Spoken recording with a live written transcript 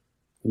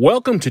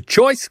Welcome to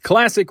Choice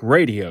Classic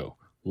Radio.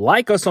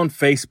 Like us on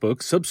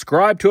Facebook,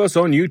 subscribe to us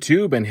on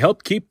YouTube, and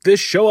help keep this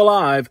show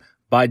alive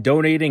by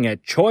donating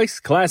at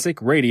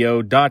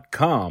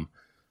choiceclassicradio.com.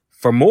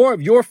 For more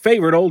of your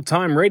favorite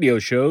old-time radio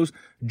shows,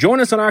 join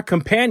us on our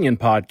companion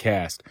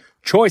podcast,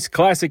 Choice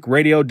Classic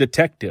Radio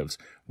Detectives,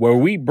 where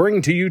we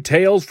bring to you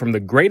tales from the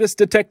greatest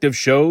detective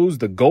shows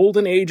the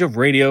golden age of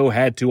radio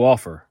had to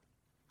offer.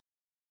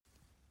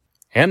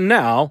 And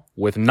now,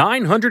 with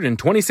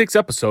 926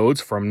 episodes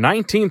from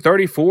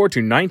 1934 to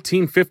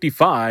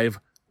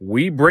 1955,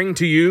 we bring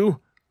to you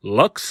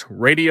Lux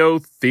Radio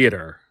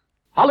Theater.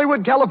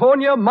 Hollywood,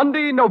 California,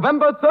 Monday,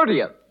 November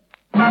 30th.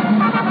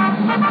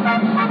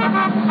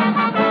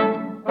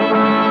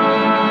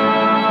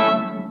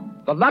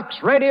 The Lux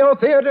Radio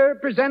Theater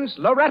presents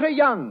Loretta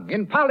Young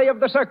in Polly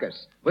of the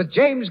Circus with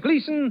James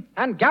Gleason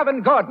and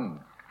Gavin Gordon.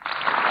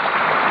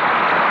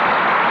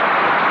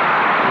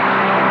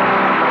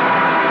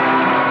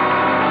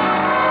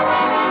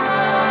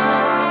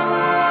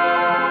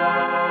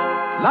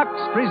 Lux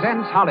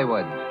presents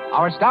Hollywood.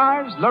 Our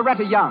stars,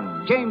 Loretta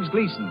Young, James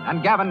Gleason,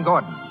 and Gavin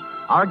Gordon.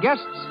 Our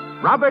guests,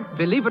 Robert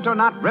Believe It or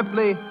Not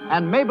Ripley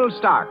and Mabel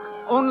Stark,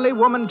 only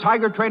woman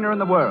tiger trainer in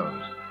the world.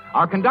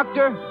 Our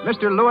conductor,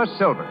 Mr. Louis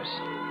Silvers.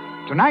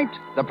 Tonight,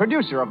 the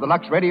producer of the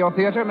Lux Radio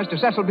Theater, Mr.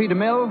 Cecil B.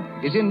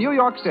 DeMille, is in New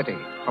York City,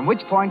 from which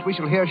point we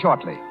shall hear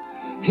shortly.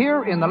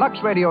 Here in the Lux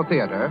Radio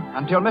Theater,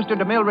 until Mr.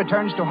 DeMille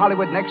returns to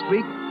Hollywood next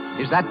week,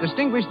 is that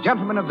distinguished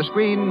gentleman of the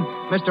screen,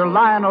 Mr.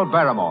 Lionel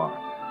Barrymore.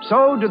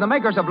 So do the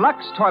makers of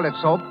Lux Toilet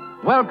Soap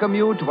welcome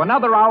you to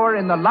another hour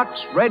in the Lux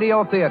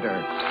Radio Theater.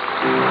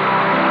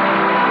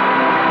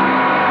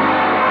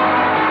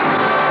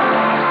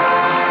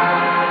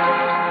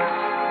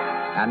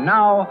 And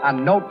now, a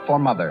note for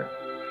Mother.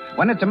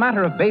 When it's a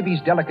matter of baby's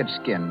delicate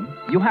skin,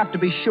 you have to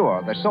be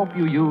sure the soap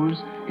you use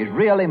is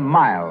really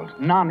mild,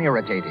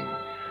 non-irritating.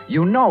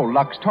 You know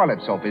Lux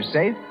Toilet Soap is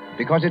safe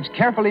because it's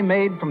carefully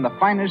made from the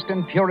finest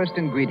and purest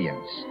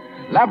ingredients.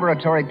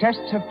 Laboratory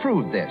tests have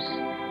proved this.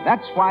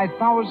 That's why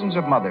thousands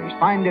of mothers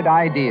find it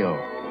ideal.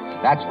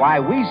 That's why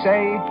we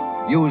say,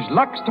 use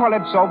Lux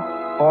Toilet Soap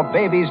for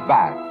baby's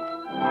bath.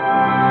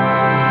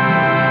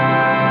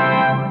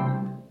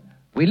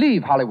 We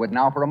leave Hollywood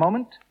now for a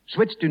moment,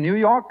 switch to New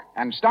York,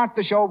 and start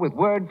the show with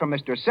word from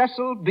Mr.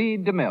 Cecil B.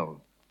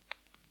 DeMille.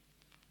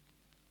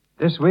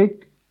 This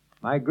week,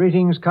 my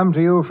greetings come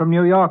to you from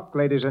New York,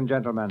 ladies and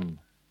gentlemen.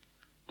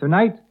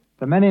 Tonight,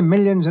 the many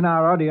millions in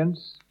our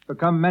audience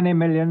become many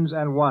millions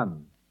and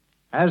one.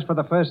 As for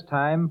the first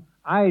time,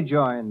 I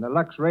join the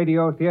Lux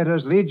Radio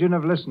Theater's legion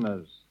of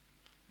listeners.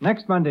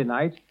 Next Monday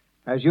night,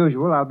 as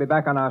usual, I'll be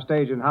back on our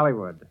stage in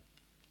Hollywood.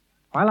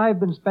 While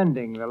I've been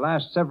spending the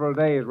last several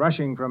days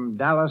rushing from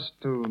Dallas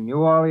to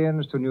New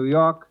Orleans to New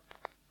York,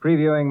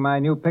 previewing my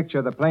new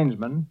picture, The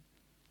Plainsman,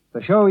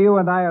 the show you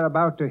and I are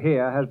about to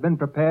hear has been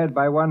prepared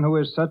by one who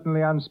is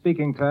certainly on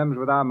speaking terms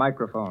with our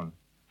microphone,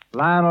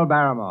 Lionel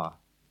Barrymore.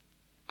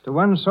 To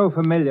one so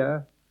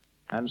familiar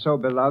and so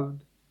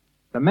beloved,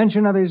 the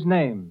mention of his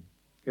name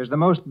is the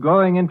most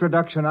glowing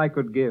introduction I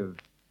could give.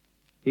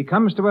 He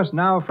comes to us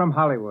now from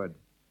Hollywood.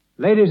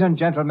 Ladies and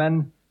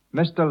gentlemen,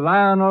 Mr.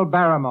 Lionel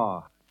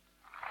Barrymore.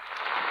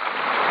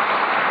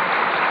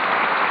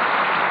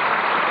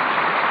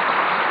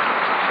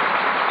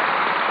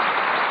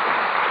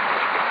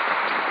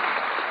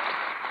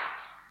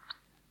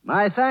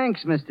 My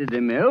thanks, Mr.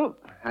 DeMille,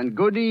 and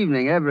good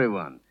evening,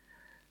 everyone.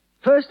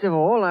 First of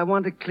all, I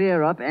want to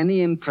clear up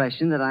any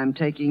impression that I'm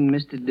taking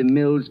Mr.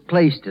 DeMille's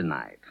place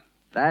tonight.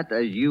 That,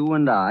 as you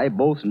and I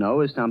both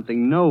know, is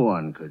something no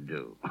one could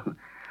do.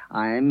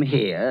 I'm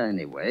here,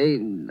 anyway,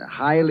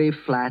 highly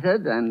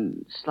flattered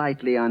and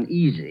slightly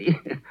uneasy,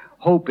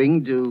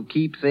 hoping to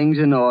keep things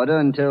in order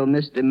until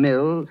Mr.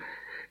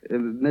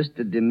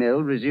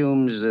 DeMille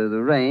resumes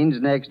the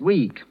reins next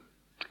week.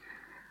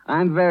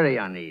 I'm very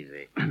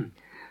uneasy.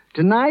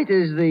 Tonight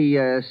is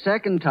the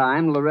second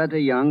time Loretta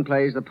Young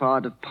plays the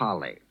part of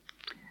Polly.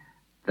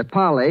 The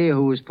Polly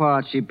whose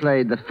part she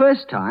played the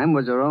first time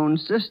was her own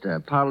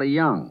sister, Polly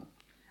Young.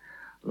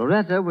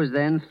 Loretta was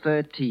then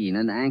 13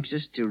 and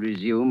anxious to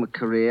resume a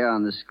career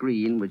on the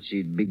screen which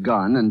she'd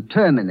begun and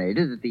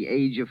terminated at the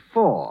age of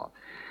 4.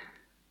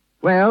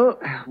 Well,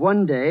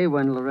 one day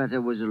when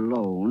Loretta was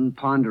alone,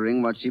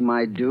 pondering what she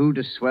might do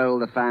to swell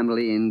the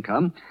family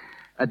income,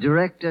 a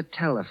director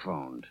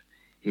telephoned.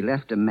 He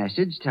left a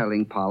message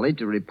telling Polly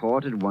to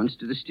report at once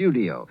to the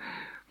studio.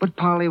 But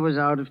Polly was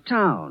out of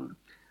town.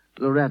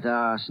 Loretta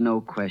asked no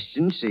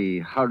questions. She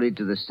hurried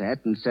to the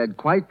set and said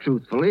quite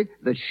truthfully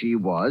that she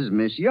was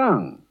Miss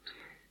Young.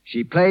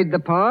 She played the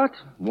part,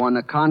 won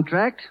a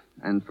contract,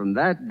 and from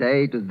that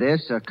day to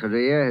this, her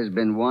career has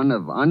been one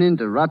of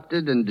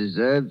uninterrupted and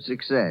deserved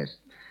success.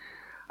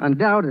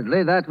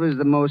 Undoubtedly, that was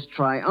the most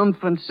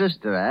triumphant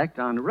sister act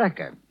on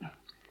record.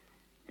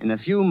 In a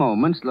few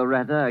moments,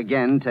 Loretta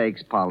again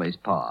takes Polly's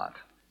part.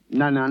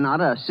 No, not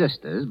her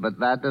sister's, but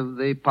that of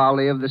the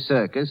Polly of the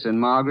Circus in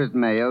Margaret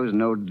Mayo's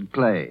noted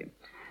play.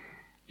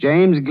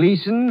 James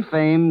Gleason,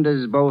 famed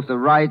as both a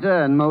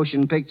writer and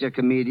motion picture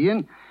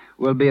comedian,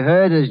 will be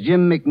heard as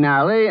Jim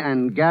McNally,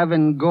 and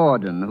Gavin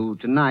Gordon, who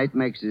tonight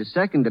makes his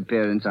second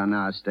appearance on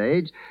our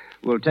stage,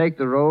 will take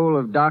the role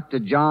of Dr.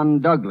 John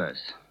Douglas.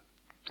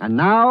 And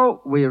now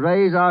we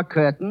raise our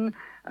curtain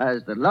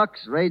as the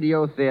Lux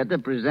Radio Theater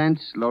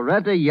presents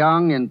Loretta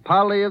Young in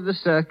Polly of the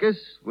Circus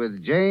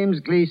with James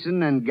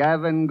Gleason and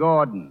Gavin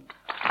Gordon.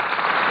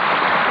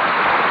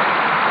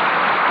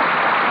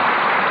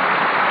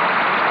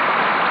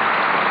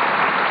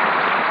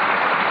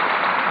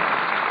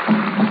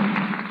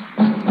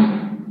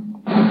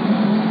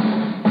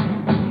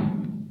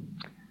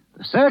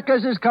 The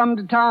circus has come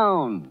to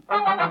town.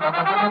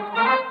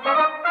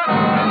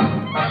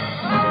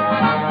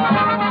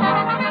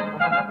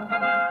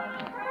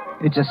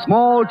 It's a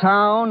small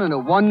town and a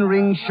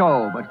one-ring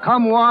show, but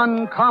come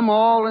one, come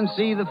all, and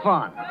see the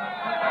fun.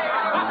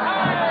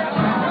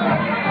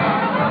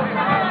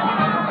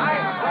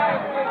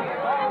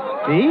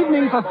 The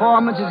evening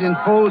performance is in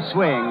full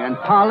swing, and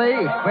Polly,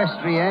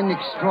 equestrienne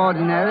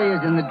extraordinary,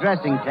 is in the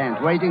dressing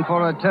tent waiting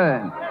for her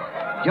turn.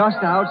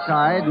 Just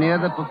outside, near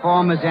the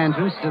performer's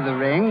entrance to the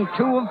ring,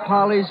 two of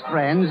Polly's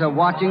friends are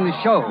watching the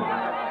show.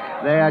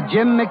 They are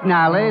Jim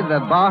McNally, the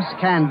boss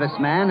canvas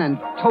man, and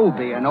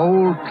Toby, an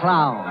old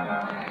clown.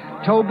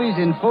 Toby's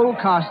in full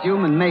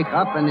costume and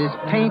makeup, and his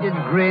painted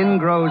grin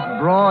grows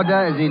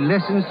broader as he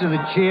listens to the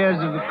cheers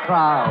of the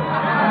crowd.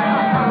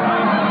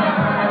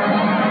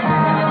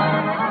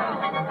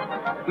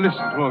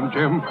 Listen to him,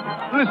 Jim.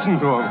 Listen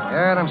to him.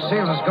 Yeah, them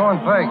seals is going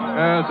big.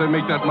 Yes, they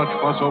make that much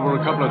fuss over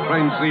a couple of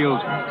trained seals.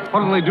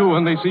 What'll they do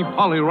when they see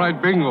Polly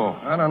ride bingo?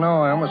 I don't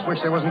know. I almost wish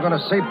they wasn't going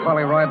to see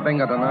Polly ride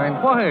bingo tonight.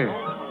 Why?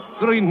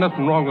 There ain't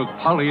nothing wrong with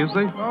Polly, is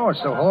there? Oh,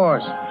 it's the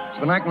horse. He's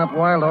been acting up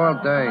wild all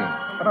day.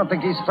 I don't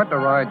think he's fit to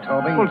ride,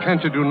 Toby. Well,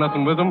 can't you do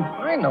nothing with him?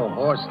 I ain't no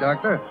horse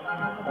doctor.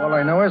 All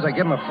I know is I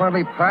give him a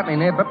friendly pat and he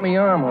near bit me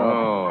arm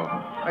off. Oh.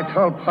 I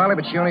told Polly,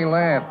 but she only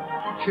laughed.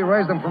 She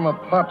raised him from a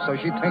pup, so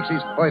she thinks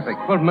he's perfect.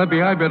 Well,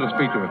 maybe I better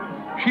speak to her.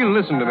 She'll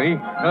listen to me.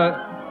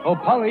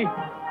 Polly.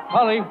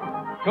 Polly,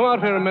 come out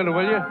here a minute,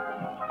 will you?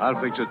 I'll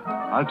fix it.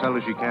 I'll tell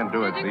her she can't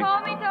do it, Did see? you call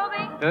me,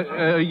 Toby?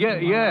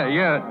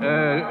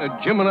 Yeah.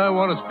 Jim and I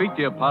want to speak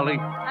to you, Polly.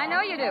 I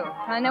know you do.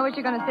 I know what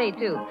you're going to say,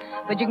 too.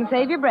 But you can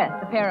save your breath,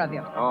 the pair of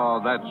you.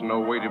 Oh, that's no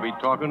way to be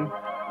talking.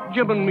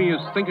 Jim and me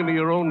is thinking of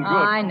your own good.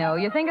 I know.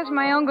 You think it's for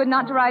my own good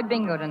not to ride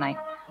bingo tonight.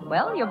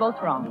 Well, you're both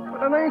wrong.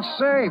 But it ain't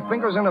safe.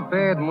 Bingo's in a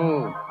bad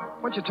mood.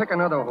 Why don't you take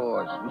another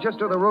horse and just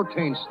do the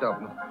routine stuff?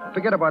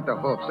 Forget about the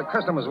hooks. The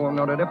customers won't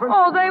know the difference.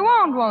 Oh, they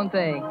won't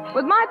they?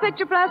 With my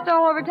picture plastered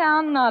all over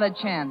town, not a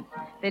chance.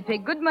 They'd pay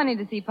good money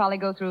to see Polly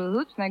go through the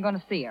hoops, and they're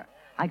going to see her.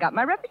 I got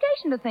my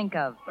reputation to think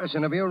of.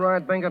 Listen, if you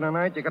ride bingo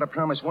tonight, you got to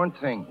promise one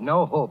thing.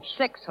 No hoops.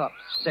 6 hoops.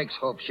 6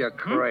 hoops? You're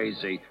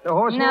crazy. The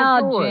horse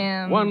Now, won't do it.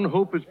 Jim. One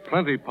hoop is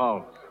plenty,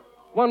 Paul.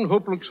 One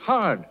hoop looks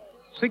hard.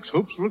 6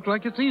 hoops look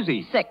like it's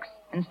easy. 6.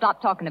 And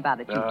stop talking about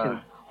it, you two.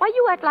 Why,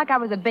 you act like I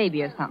was a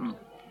baby or something.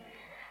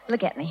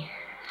 Look at me.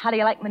 How do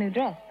you like my new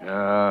dress?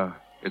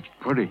 It's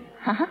pretty.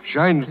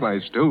 Shines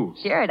nice, too.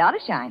 Sure, it ought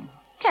to shine.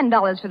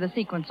 $10 for the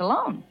sequence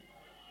alone.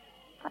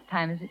 What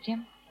time is it,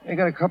 Jim? You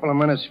got a couple of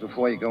minutes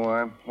before you go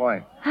on.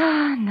 Why?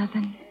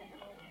 Nothing.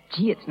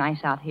 Gee, it's nice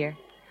out here.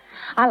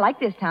 I like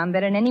this town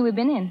better than any we've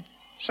been in.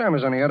 Same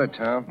as any other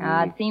town.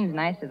 It seems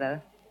nicer,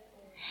 though.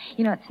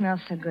 You know, it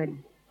smells so good.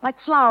 Like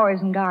flowers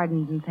and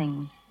gardens and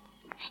things.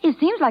 It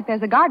seems like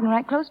there's a garden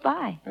right close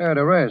by. Yeah,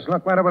 there is.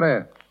 Look, right over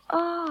there.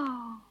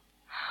 Oh,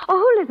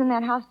 who lives in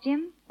that house,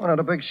 Jim? One of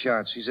the big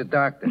shots. He's a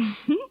doctor.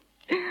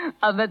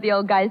 I'll bet the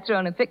old guy's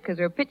throwing a fit because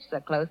her pitch so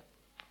close.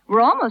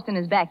 We're almost in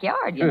his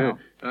backyard, you know.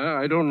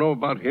 I don't know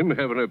about him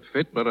having a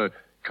fit, but a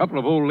couple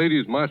of old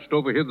ladies marched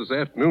over here this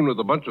afternoon with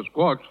a bunch of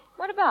squawks.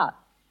 What about?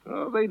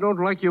 Oh, they don't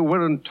like you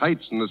wearing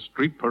tights in the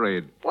street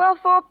parade. Well,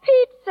 for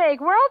Pete's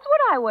sake, where else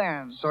would I wear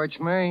them? Search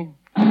me.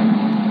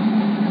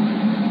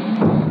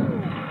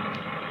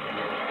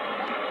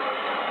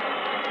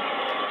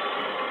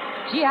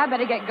 Gee, I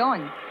better get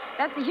going.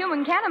 That's the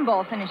human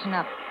cannonball finishing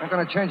up. Not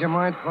going to change your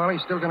mind, Polly?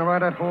 Still going to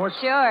ride that horse?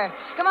 Sure.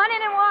 Come on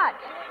in and watch.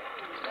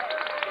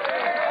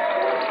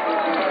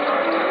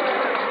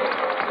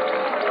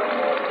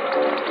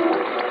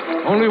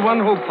 Only one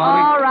hoop,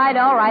 Polly. All right.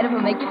 If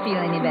it'll make you feel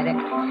any better.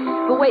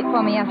 But wait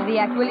for me after the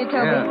act, will you,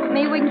 Toby? Yeah.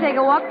 Maybe we can take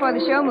a walk before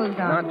the show moves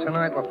on. Not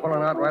tonight. We're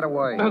pulling out right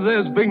away. Now,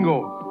 there's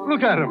Bingo.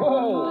 Look at him.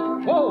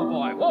 Whoa,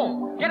 boy,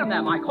 whoa. Get him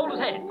there, Mike. Hold his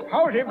head.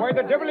 Hold him. Why,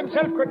 the devil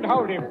himself couldn't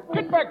hold him.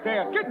 Get back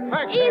there. Get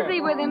back there.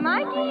 Easy with him,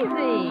 Mike,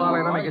 easy.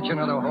 Polly, let me get you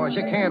another horse.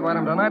 You can't ride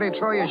him tonight. He'll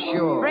throw you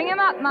sure. Bring him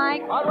up,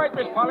 Mike. All right,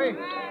 Miss Polly.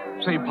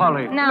 Say,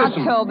 Polly, Now,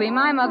 listen. Toby,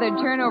 my mother'd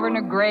turn over in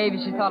her grave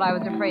if she thought I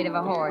was afraid of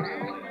a horse.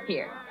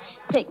 Here,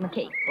 take my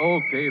cake.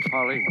 Okay,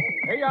 Polly.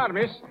 Here you are,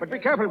 miss. But be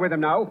careful with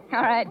him now.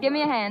 All right, give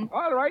me a hand.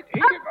 All right.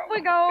 Here Up you go.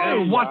 we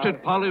go. Watch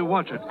it, Polly,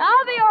 watch it.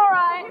 I'll be all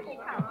right.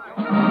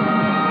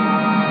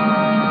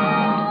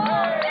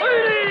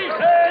 Ladies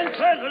and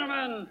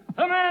gentlemen,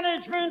 the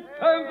management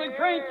of the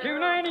Great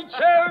United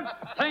Shows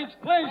takes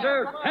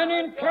pleasure in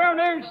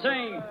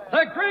introducing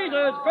the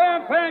greatest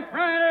bareback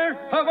rider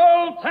of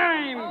all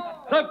time,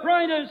 the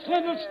brightest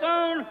little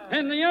star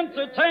in the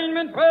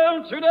entertainment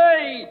world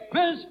today,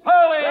 Miss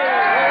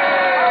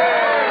Polly.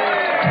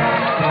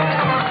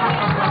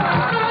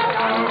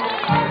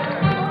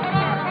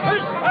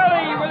 Miss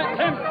Polly will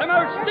attempt the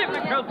most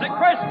difficult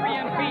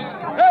equestrian feat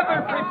ever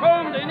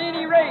performed in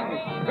any ring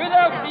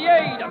without the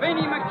aid of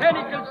any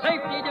mechanical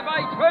safety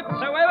device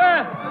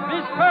whatsoever.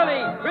 Miss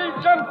Polly will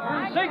jump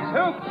through 6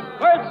 hoops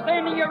while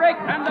standing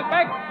erect on the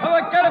back of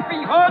a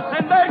galloping horse,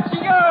 and there she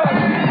goes.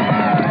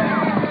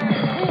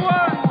 1,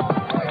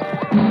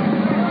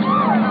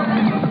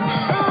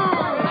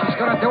 2. She's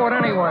gonna do it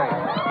anyway.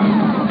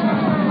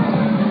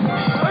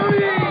 3.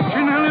 She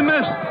nearly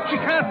missed. She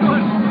can't do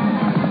it.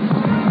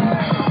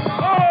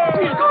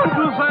 He's going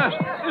too fast.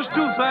 It's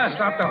too fast.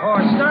 Stop the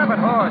horse. Stop it,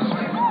 horse.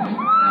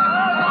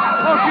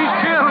 Oh, she's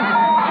killed.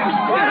 She's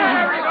Quiet,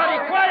 killed. everybody,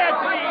 quiet,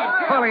 please.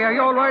 Polly, are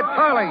you all right,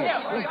 Polly?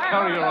 Let's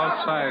carry her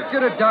outside.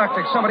 Get a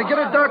doctor. Somebody get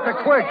a doctor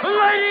quick.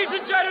 Ladies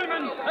and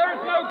gentlemen, there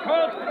is no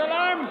cause for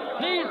alarm.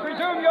 Please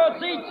resume your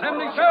seats and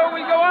the show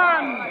will go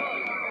on.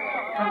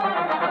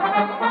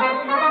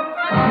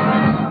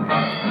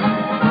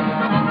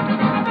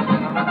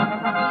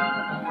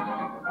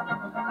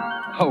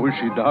 How is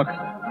she, Doc?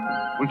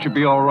 Will she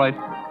be all right?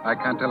 I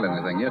can't tell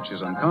anything yet.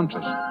 She's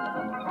unconscious.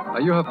 Are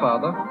you her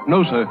father?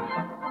 No, sir.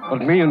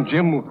 But me and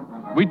Jim,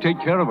 we take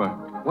care of her.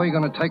 Where are you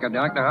going to take her,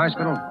 Doc? The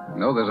hospital?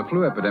 No, there's a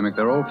flu epidemic.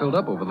 They're all filled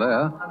up over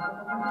there.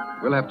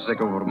 We'll have to take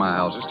her over to my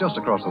house. It's just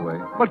across the way.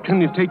 But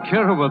can you take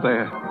care of her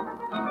there?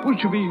 Will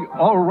she be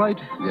all right?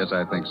 Yes,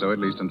 I think so, at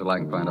least until I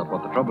can find out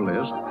what the trouble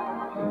is.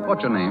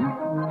 What's your name?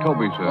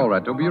 Toby, sir. All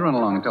right, Toby, you run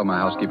along and tell my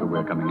housekeeper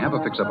we're coming. Have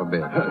her fix up a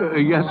bed.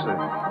 Yes, sir.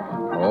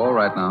 All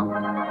right,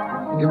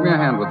 now. Give me a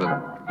hand with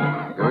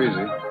it. Go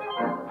easy.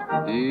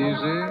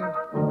 Easy.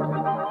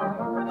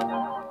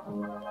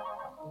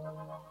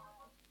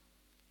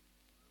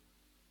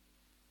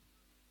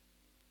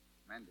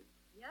 Mandy.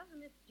 Yes,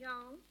 Miss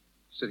Jones?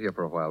 Sit here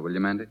for a while, will you,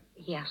 Mandy?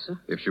 Yes, sir.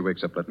 If she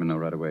wakes up, let me know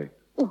right away.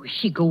 Oh, is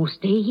she go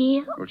stay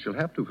here? Well, she'll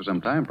have to for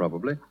some time,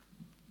 probably.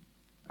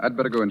 I'd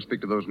better go and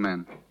speak to those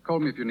men. Call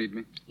me if you need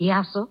me.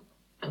 Yes, sir.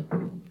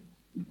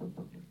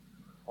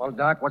 Well,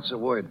 Doc, what's the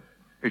word?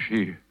 Is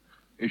she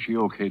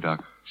okay,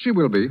 Doc? She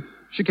will be.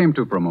 She came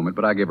to for a moment,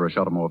 but I gave her a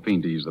shot of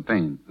morphine to ease the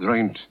pain. There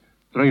ain't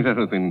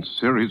anything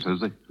serious, is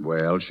there?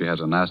 Well, she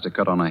has a nasty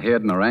cut on her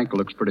head, and her ankle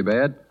looks pretty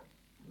bad.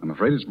 I'm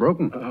afraid it's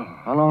broken.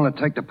 How long will it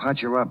take to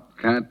patch her up?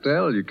 Can't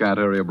tell. You can't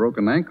hurry a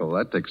broken ankle.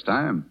 That takes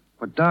time.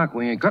 But, Doc,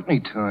 we ain't got any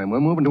time.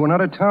 We're moving to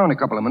another town in a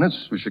couple of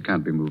minutes. Well, she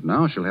can't be moved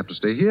now. She'll have to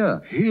stay here.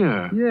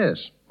 Here?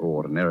 Yes.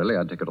 Ordinarily,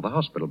 I'd take her to the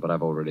hospital, but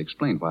I've already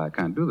explained why I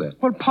can't do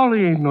that. Well,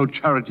 Polly ain't no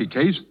charity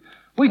case.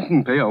 We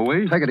can pay our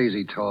way. Take it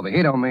easy, Toby.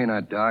 He don't mean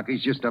that, Doc.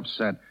 He's just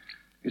upset.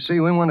 You see,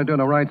 we want to do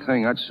the right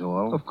thing, that's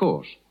all. Of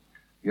course.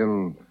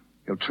 You'll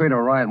treat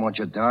her right, won't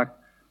you, Doc?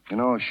 You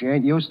know, she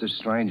ain't used to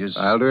strangers.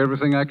 I'll do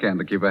everything I can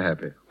to keep her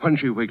happy. When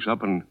she wakes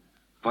up and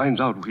finds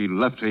out we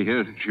left her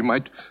here, she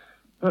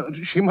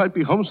might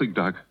be homesick,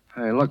 Doc.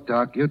 Hey, look,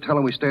 Doc, you tell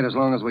her we stayed as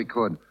long as we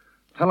could.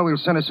 Tell her we'll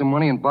send her some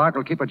money and Bart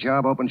will keep her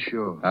job open,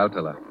 sure. I'll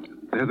tell her.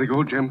 There they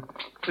go, Jim.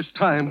 It's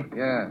time.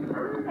 Yeah.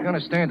 You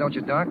understand, don't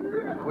you, Doc?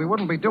 We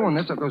wouldn't be doing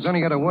this if there was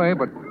any other way,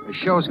 but the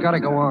show's got to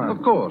go on.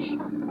 Of course.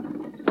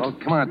 Well,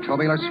 come on,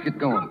 Toby. Let's get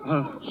going.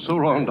 So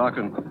long, Doc,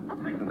 and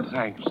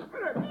thanks.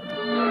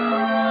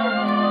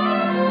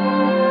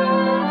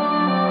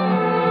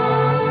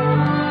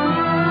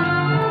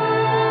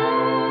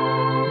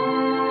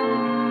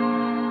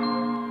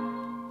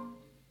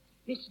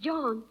 Miss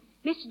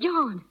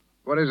John.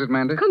 What is it,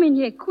 Mandy? Come in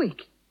here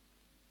quick.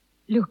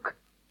 Look,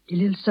 the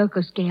little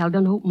circus gal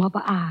done open up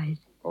her eyes.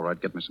 All right,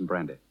 get me some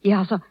brandy.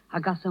 Yeah, sir. I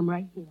got some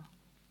right here.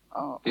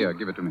 Oh. Here,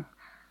 give it to me.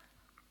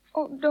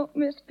 Oh, don't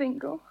miss,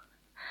 Bingo.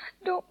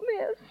 Don't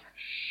miss.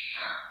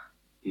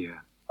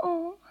 Here,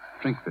 Oh,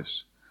 drink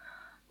this.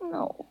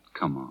 no.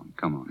 Come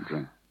on,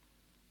 drink.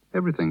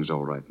 Everything's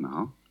all right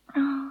now.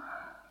 Oh,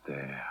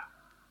 There.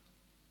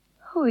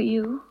 who are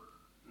you?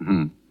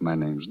 My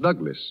name's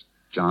Douglas.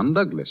 John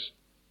Douglas.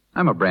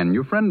 I'm a brand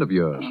new friend of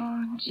yours.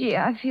 Oh, gee,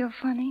 I feel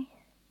funny.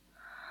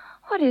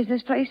 What is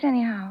this place,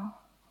 anyhow?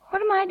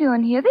 What am I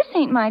doing here? This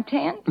ain't my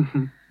tent.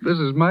 This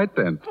is my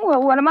tent.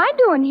 Well, what am I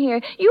doing here?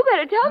 You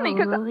better tell me,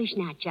 because... hush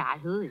now,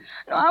 child, hush.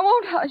 No, I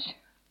won't hush.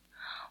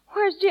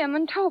 Where's Jim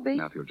and Toby?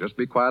 Now, if you'll just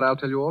be quiet, I'll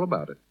tell you all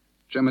about it.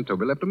 Jim and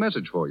Toby left a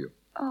message for you.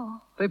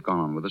 Oh, They've gone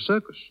on with the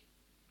circus.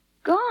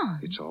 gone.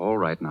 It's all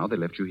right now. They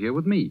left you here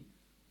with me.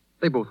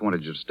 They both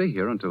wanted you to stay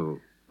here until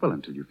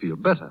you feel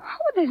better.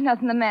 Oh, there's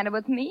nothing the matter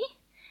with me.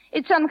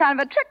 It's some kind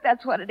of a trick,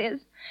 that's what it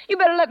is. You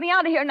better let me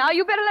out of here now.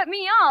 You better let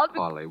me out.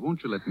 Polly,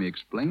 won't you let me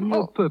explain?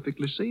 You're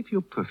perfectly safe.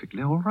 You're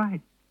perfectly all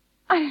right.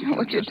 I don't know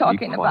what you're Just be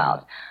talking quiet.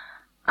 about.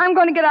 I'm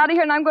going to get out of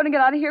here, and I'm going to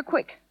get out of here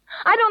quick.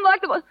 I don't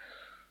like the...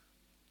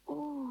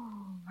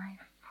 Oh, my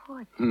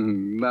foot.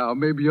 Now,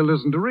 maybe you'll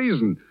listen to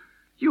reason.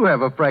 You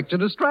have a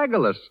fractured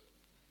astragalus.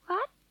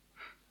 What?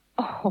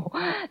 Oh,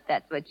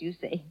 that's what you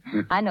say.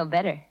 I know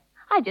better.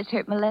 I just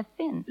hurt my left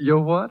fin. Your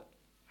what?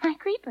 My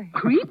creeper.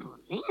 Creeper?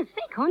 Land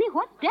sake, honey,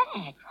 what's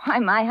that? Why,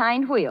 my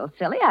hind wheel,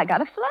 silly. I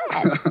got a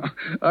flat.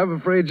 I'm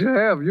afraid you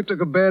have. You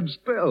took a bad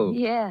spill.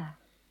 Yeah.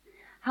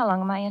 How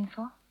long am I in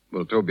for?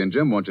 Well, Toby and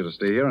Jim want you to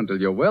stay here until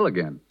you're well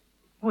again.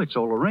 Oh, it's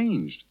all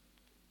arranged.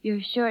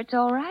 You're sure it's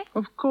all right?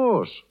 Of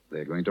course.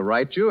 They're going to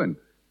write you, and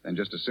then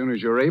just as soon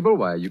as you're able,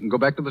 why, you can go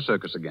back to the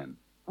circus again.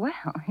 Well,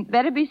 it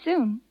better be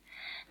soon.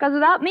 Because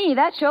without me,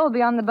 that show will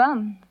be on the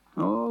bum.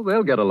 Oh,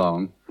 they'll get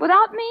along.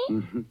 Without me?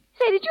 Mm-hmm.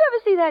 Say, did you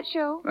ever see that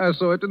show? I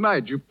saw it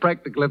tonight. You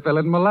practically fell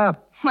in my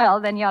lap.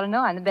 Well, then you ought to know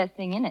I'm the best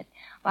thing in it.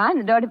 Well,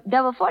 I'm the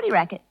double 40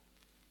 racket.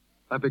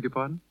 I beg your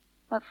pardon?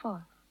 What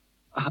for?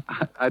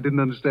 I didn't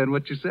understand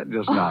what you said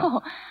just now.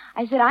 Oh,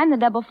 I said I'm the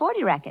double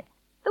 40 racket.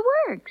 The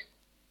works.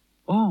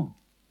 Oh.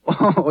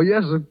 Oh,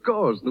 yes, of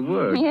course, the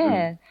works.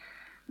 Yes.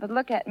 But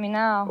look at me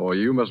now. Oh,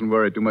 you mustn't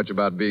worry too much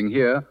about being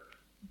here.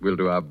 We'll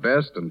do our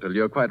best until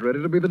you're quite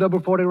ready to be the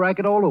double 40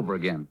 racket all over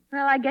again.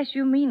 Well, I guess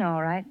you mean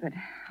all right, but,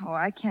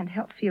 I can't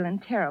help feeling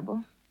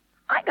terrible.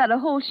 I got a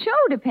whole show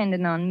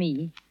depending on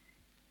me.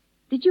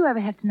 Did you ever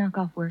have to knock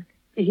off work?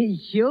 He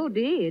sure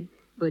did.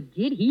 But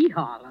did he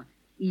holler?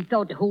 He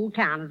thought the whole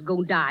town was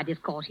going to die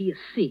just 'cause he is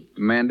sick.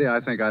 Mandy, I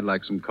think I'd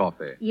like some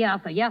coffee.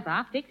 Yes, sir.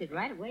 I'll fix it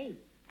right away.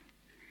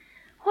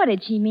 What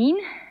did she mean?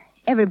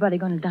 Everybody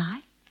going to die?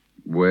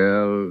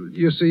 Well,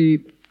 you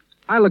see,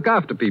 I look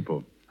after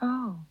people.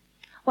 Oh.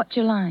 What's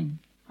your line?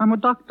 I'm a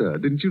doctor.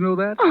 Didn't you know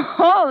that?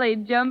 Holy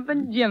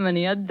jumping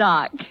Jiminy, a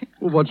doc.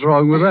 Well, what's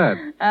wrong with that?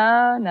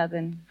 Oh,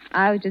 nothing.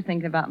 I was just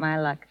thinking about my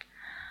luck.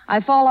 I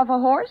fall off a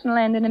horse and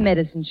land in a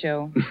medicine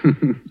show.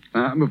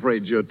 I'm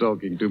afraid you're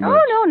talking too much.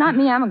 Oh, no, not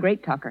me. I'm a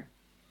great talker.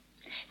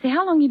 Say,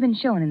 how long you been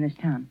showing in this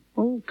town?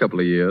 Oh, a couple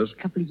of years.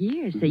 A couple of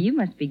years. Say, you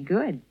must be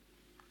good.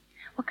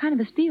 What kind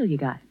of a spiel you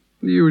got?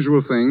 The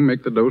usual thing.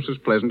 Make the dose as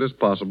pleasant as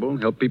possible.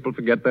 Help people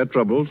forget their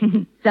troubles.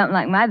 Something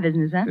like my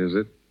business, huh? Is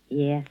it?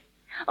 Yeah.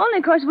 Only,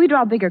 of course, we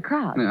draw bigger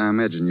crowds. Yeah, I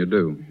imagine you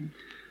do.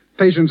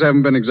 Patients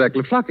haven't been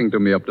exactly flocking to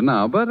me up to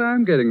now, but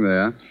I'm getting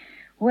there.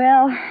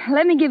 Well,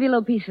 let me give you a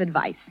little piece of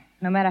advice.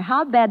 No matter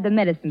how bad the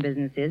medicine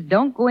business is,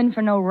 don't go in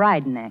for no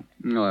riding act.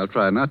 No, I'll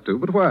try not to,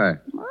 but why?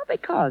 Well,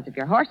 because if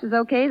your horse is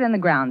okay, then the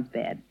ground's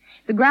bad.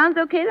 If the ground's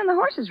okay, then the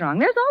horse is wrong.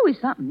 There's always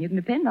something. You can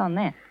depend on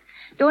that.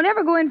 Don't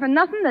ever go in for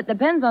nothing that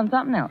depends on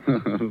something else.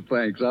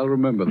 Thanks, I'll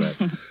remember that.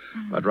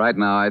 But right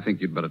now, I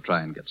think you'd better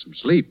try and get some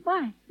sleep.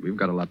 Why? We've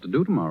got a lot to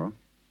do tomorrow.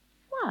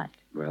 What?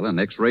 Well, an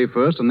X-ray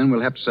first, and then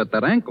we'll have to set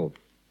that ankle.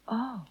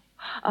 Oh.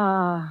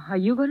 Are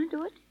you going to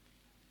do it?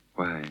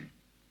 Why,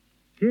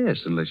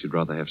 yes, unless you'd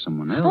rather have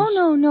someone else.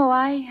 Oh, no.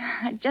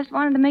 I just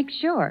wanted to make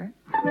sure.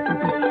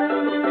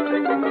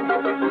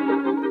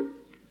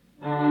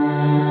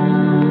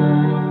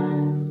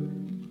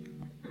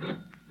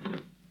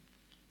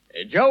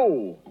 Hey,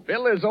 Joe,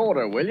 fill this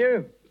order, will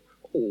you?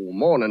 Oh,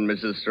 morning,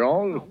 Mrs.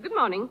 Strong. Good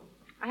morning.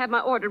 I have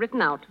my order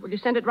written out. Will you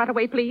send it right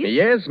away, please?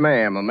 Yes,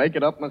 ma'am. I'll make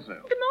it up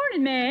myself. Good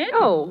morning, ma'am.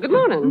 Oh, good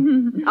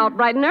morning. Out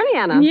bright and early,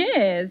 Anna.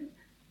 Yes.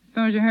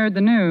 Suppose you heard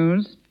the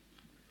news.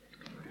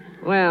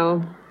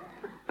 Well,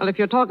 if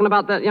you're talking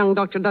about that young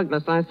Dr.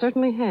 Douglas, I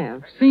certainly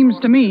have. Seems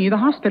to me the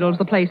hospital's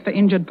the place for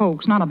injured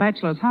folks, not a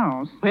bachelor's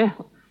house.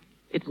 Well,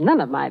 it's none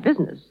of my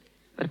business.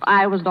 But if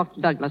I was Dr.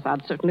 Douglas,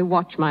 I'd certainly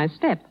watch my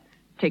step.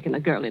 Taking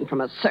a girl in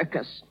from a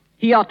circus.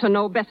 He ought to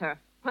know better.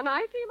 When I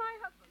see my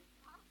husband...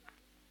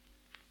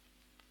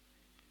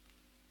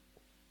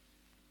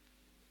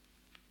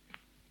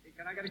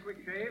 Can I get a quick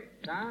shave?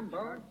 Down,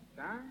 Bud,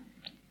 down.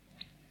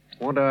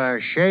 Want a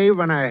shave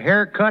and a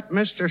haircut,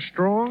 Mr.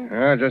 Strong?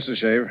 Just a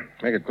shave.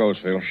 Make it close,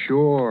 Phil.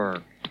 Sure.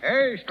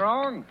 Hey,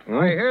 Strong.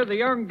 I hear the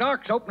young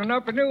doc's opening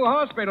up a new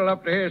hospital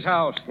up to his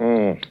house.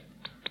 Oh.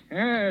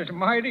 Yeah, it's a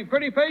mighty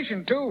pretty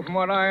patient, too, from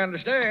what I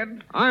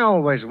understand. I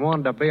always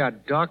wanted to be a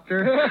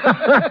doctor.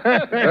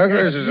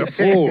 Douglas is a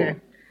fool.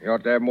 He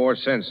ought to have more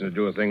sense than to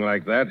do a thing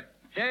like that.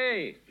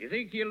 Say, you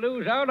think he'll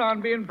lose out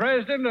on being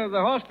president of the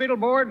hospital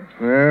board?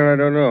 Well, I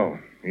don't know.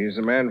 He's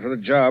the man for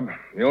the job.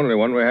 The only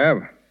one we have.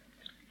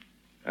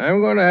 I'm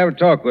going to have a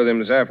talk with him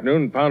this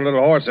afternoon and pound a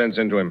little horse sense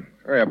into him.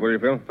 Hurry up, will you,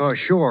 Phil? Oh,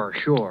 sure.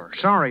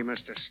 Sorry,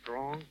 Mr.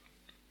 Strong.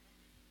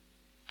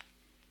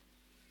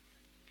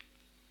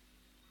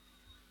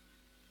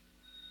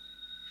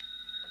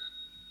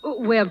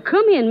 Well,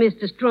 come in,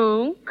 Mr.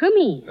 Strong. Come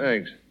in.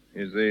 Thanks.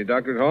 Is the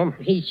doctor at home?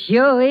 He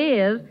sure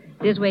is.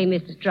 This way,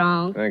 Mr.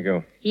 Strong. Thank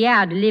you. He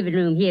out of the living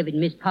room here with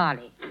Miss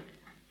Polly.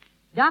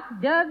 Dr.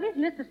 Douglas,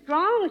 Mr.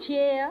 Strong's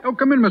here. Oh,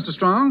 come in, Mr.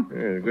 Strong.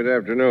 Yes, good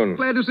afternoon.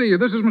 Glad to see you.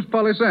 This is Miss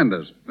Polly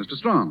Sanders. Mr.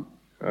 Strong.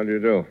 How do you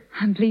do?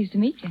 I'm pleased to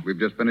meet you. We've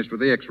just finished with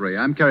the X-ray.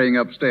 I'm carrying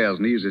upstairs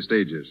in easy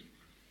stages.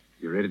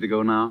 You ready to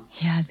go now?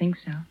 Yeah, I think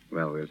so.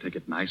 Well, we'll take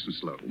it nice and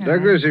slow.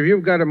 Douglas, if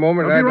you've got a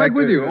moment, I'll be I'd right like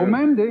with to... you. Oh,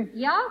 Mandy.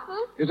 Yes,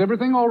 sir. Is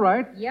everything all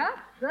right? Yes,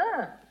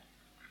 sir.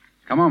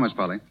 Come on, Miss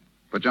Polly.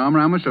 Put your arm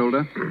around my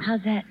shoulder.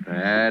 How's that?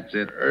 That's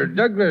it.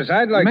 Douglas,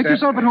 I'd like Make to...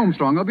 yourself at home,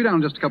 Strong. I'll be down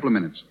in just a couple of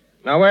minutes.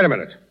 Now, wait a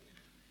minute.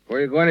 Before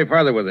you go any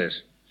further with this,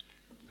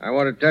 I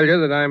want to tell you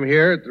that I'm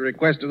here at the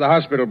request of the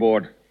hospital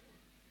board.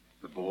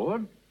 The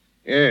board?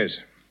 Yes.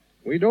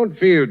 We don't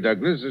feel,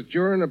 Douglas, that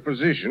you're in a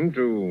position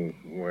to,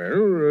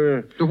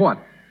 To what?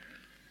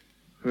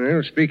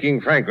 Well,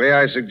 speaking frankly,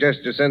 I suggest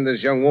you send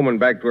this young woman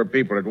back to her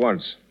people at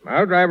once.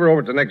 I'll drive her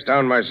over to the next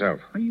town myself.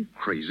 Are you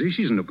crazy?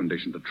 She's in no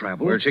condition to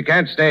travel. Well, she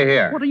can't stay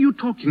here. What are you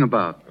talking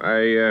about?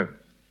 I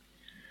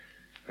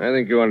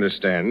think you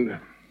understand.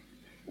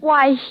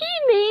 Why, he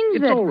means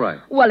It's that... all right.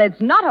 Well,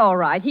 it's not all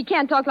right. He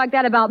can't talk like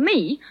that about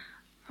me.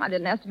 I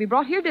didn't ask to be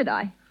brought here, did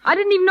I? I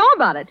didn't even know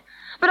about it.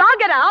 But I'll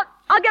get out.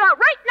 I'll get out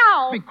right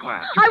now. Be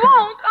quiet. I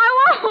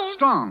won't.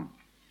 Strong.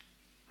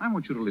 I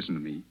want you to listen to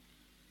me.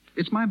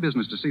 It's my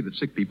business to see that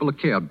sick people are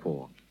cared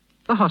for.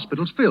 The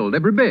hospital's filled,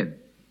 every bed.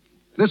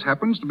 This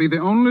happens to be the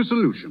only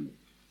solution.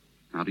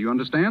 Now, do you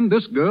understand?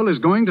 This girl is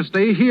going to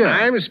stay here.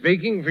 I'm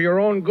speaking for your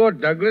own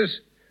good, Douglas.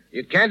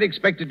 You can't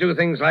expect to do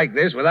things like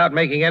this without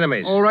making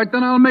enemies. All right,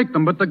 then I'll make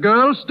them, but the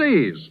girl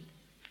stays.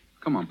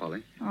 Come on,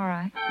 Polly. All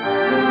right.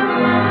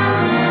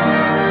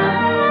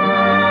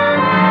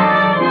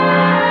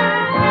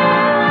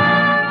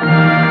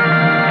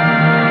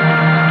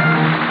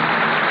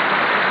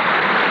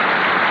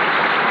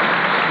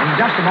 In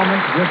just a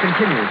moment, we'll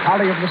continue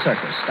Polly of the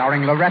Circus,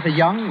 starring Loretta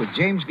Young with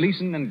James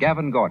Gleason and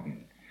Gavin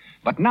Gordon.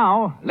 But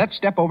now, let's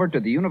step over to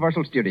the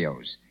Universal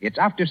Studios. It's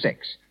after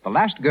 6. The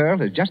last girl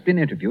has just been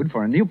interviewed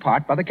for a new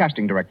part by the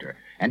casting director,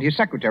 and his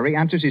secretary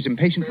answers his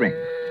impatient ring.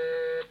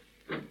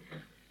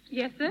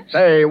 Yes, sir?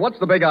 Say, what's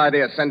the big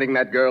idea of sending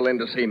that girl in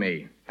to see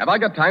me? Have I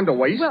got time to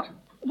waste?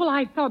 Well,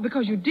 I thought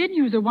because you did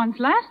use her once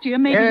last year,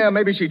 maybe... Yeah,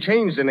 maybe she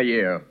changed in a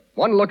year.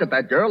 One look at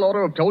that girl ought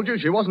to have told you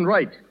she wasn't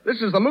right.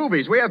 This is the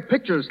movies. We have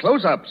pictures,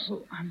 close-ups.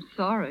 Oh, I'm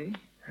sorry.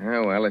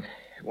 Oh, well, it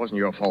wasn't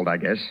your fault, I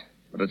guess.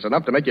 But it's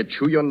enough to make you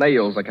chew your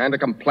nails, the kind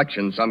of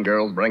complexion some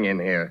girls bring in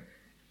here.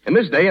 In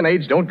this day and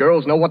age, don't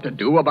girls know what to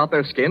do about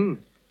their skin?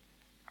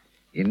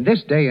 In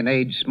this day and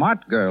age,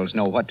 smart girls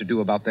know what to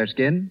do about their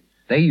skin.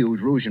 They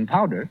use rouge and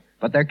powder,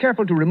 but they're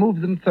careful to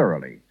remove them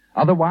thoroughly.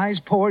 Otherwise,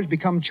 pores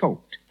become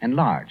choked,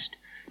 enlarged.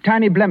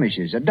 Tiny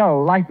blemishes, a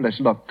dull, lifeless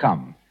look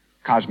come.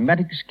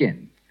 Cosmetic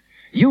skin.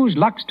 Use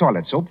Lux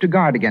toilet soap to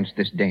guard against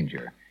this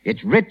danger.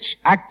 Its rich,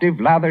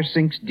 active lather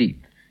sinks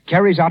deep,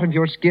 carries out of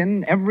your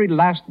skin every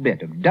last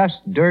bit of dust,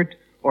 dirt,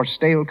 or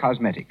stale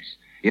cosmetics.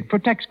 It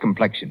protects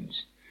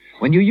complexions.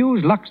 When you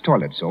use Lux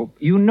toilet soap,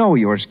 you know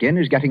your skin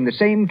is getting the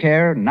same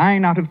care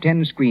 9 out of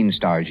 10 screen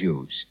stars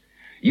use.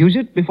 Use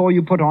it before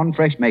you put on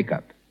fresh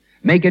makeup.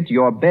 Make it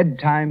your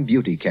bedtime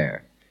beauty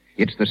care.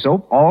 It's the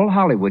soap all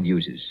Hollywood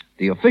uses,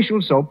 the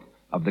official soap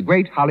of the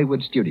great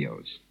Hollywood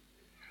studios.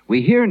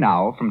 We hear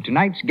now from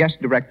tonight's guest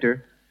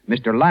director,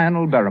 Mr.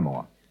 Lionel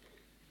Barrymore.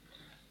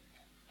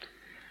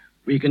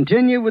 We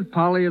continue with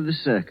Polly of the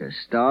Circus,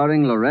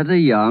 starring Loretta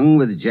Young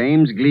with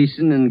James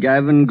Gleason and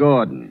Gavin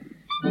Gordon.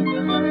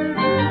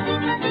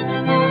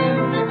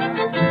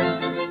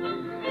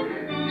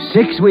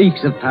 6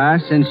 weeks have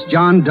passed since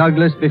John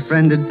Douglas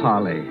befriended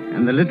Polly,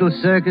 and the little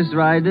circus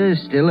rider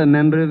is still a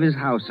member of his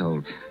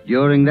household.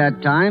 During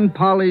that time,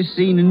 Polly's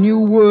seen a new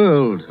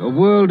world, a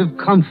world of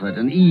comfort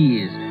and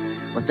ease.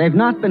 But they've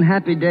not been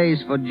happy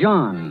days for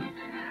John.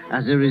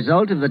 As a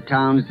result of the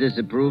town's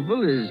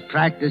disapproval, his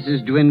practice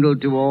has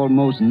dwindled to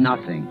almost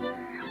nothing.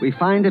 We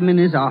find him in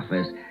his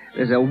office.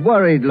 There's a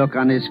worried look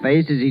on his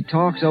face as he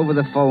talks over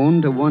the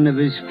phone to one of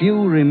his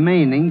few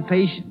remaining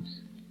patients.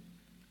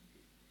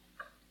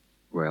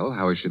 Well,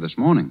 how is she this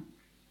morning?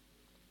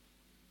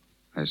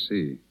 I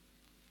see.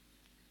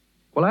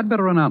 Well, I'd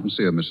better run out and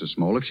see her, Mrs.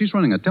 Small, if she's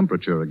running a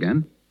temperature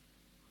again.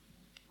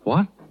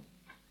 What?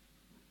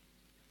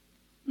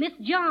 Miss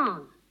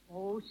John.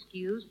 Oh,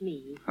 excuse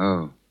me.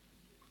 Oh,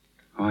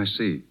 I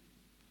see.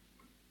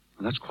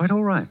 Well, that's quite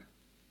all right.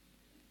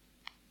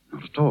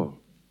 Not at all.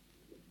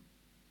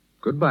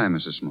 Goodbye,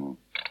 Mrs. Small.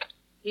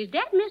 Is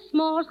that Miss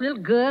Small's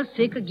little girl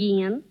sick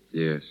again?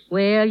 Yes.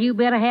 Well, you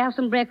better have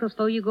some breakfast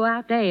before you go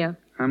out there.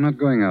 I'm not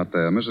going out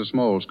there. Mrs.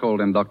 Small's called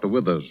in Dr.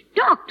 Withers.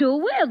 Dr.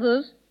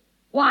 Withers?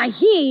 Why,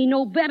 he ain't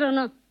no better than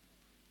a...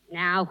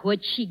 Now,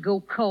 what'd she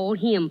go call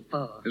him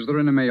for? Is there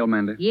any mail,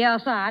 Mandy?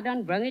 Yes, sir, I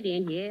done brung it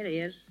in. Here it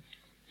is.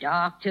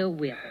 Dr.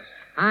 Withers.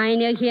 I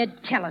never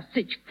heard tell of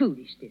such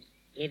foolishness.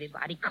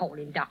 Everybody call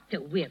him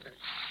Dr. Withers.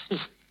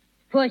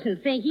 Person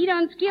think he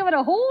done discovered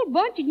a whole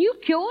bunch of new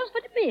cures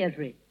for the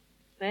misery.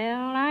 Well,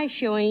 I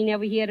sure ain't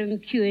never heard of him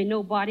curing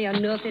nobody or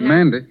nothing.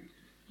 Mandy?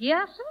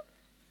 Yes, sir?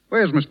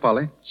 Where's Miss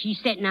Polly? She's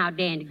sitting out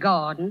there in the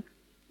garden.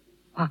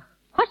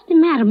 What's the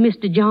matter,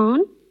 Mr.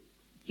 John?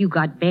 You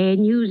got bad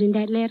news in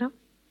that letter?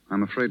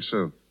 I'm afraid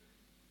so.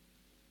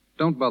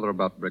 Don't bother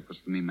about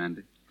breakfast for me,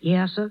 Mandy.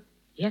 Yes, sir.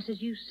 Just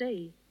as you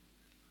say.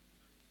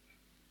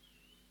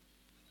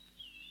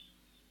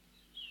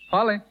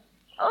 Polly.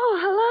 Oh,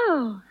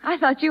 hello. I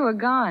thought you were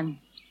gone.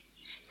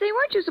 Say,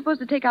 weren't you supposed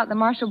to take out the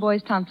Marshall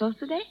boys' tonsils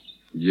today?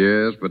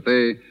 Yes, but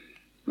they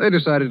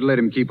decided to let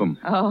him keep them.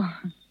 Oh.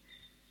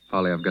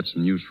 Polly, I've got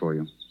some news for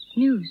you.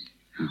 News?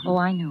 Mm-hmm. Oh,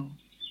 I know.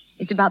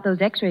 It's about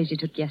those x-rays you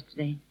took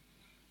yesterday.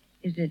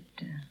 Is it...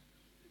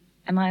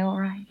 am I all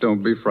right?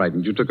 Don't be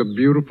frightened. You took a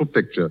beautiful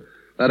picture.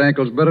 That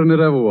ankle's better than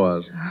it ever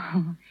was.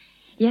 Oh,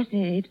 yes,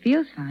 it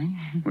feels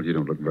fine. Well, you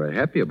don't look very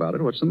happy about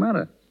it. What's the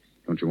matter?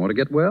 Don't you want to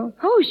get well?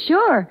 Oh,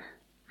 sure.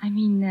 I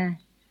mean,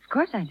 of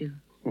course I do.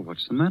 Well,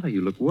 what's the matter?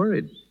 You look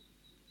worried.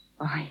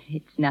 Oh,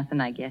 it's nothing,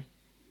 I guess.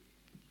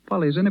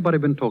 Polly, has anybody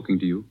been talking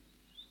to you?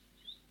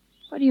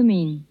 What do you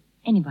mean,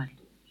 anybody?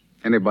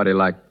 Anybody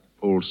like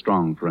Old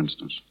Strong, for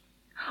instance?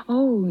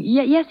 Oh,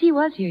 yes, he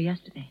was here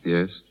yesterday.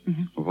 Yes?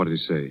 Mhm. Well, what did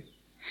he say?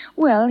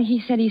 Well, he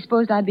said he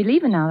supposed I'd be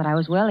leaving now that I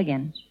was well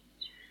again.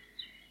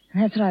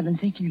 And that's what I've been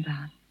thinking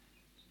about.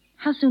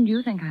 How soon do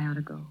you think I ought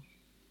to go?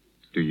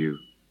 Do you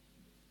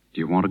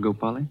want to go,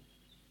 Polly?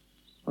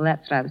 Well,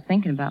 that's what I was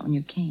thinking about when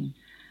you came.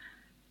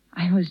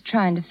 I was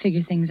trying to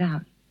figure things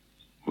out.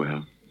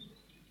 Well?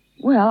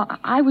 Well,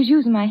 I was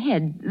using my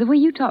head, the way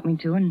you taught me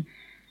to, and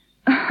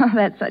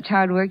that's such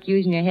hard work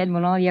using your head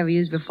when all you ever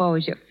used before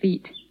was your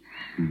feet.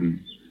 Mm-hmm.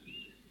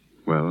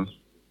 Well,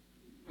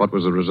 what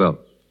was the result?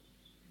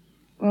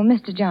 Well,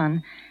 Mr.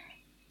 John,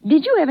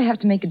 did you ever have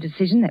to make a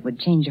decision that would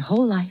change your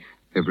whole life?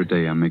 Every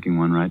day I'm making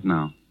one right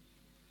now.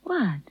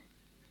 What?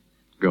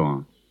 Go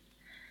on.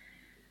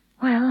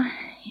 Well,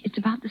 it's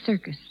about the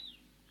circus.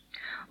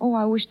 Oh,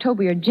 I wish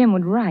Toby or Jim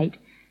would write.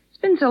 It's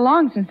been so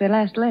long since their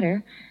last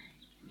letter.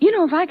 You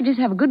know, if I could just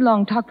have a good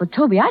long talk with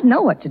Toby, I'd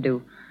know what to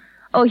do.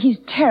 Oh, he's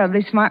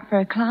terribly smart for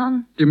a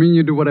clown. Do you mean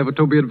you do whatever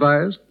Toby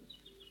advised?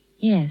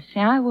 Yes,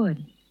 I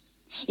would.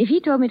 If he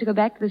told me to go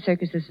back to the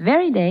circus this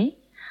very day,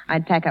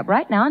 I'd pack up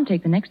right now and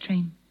take the next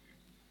train.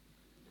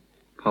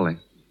 Polly.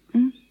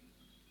 Hmm?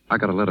 I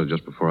got a letter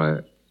just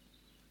before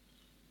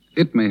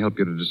It may help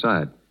you to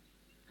decide.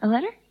 A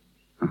letter?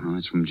 Uh-huh,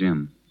 it's from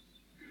Jim.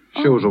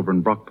 Show's over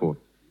in Brockport.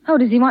 Oh,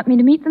 does he want me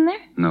to meet them there?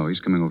 No, he's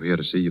coming over here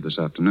to see you this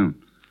afternoon.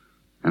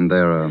 And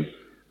there are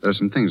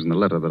some things in the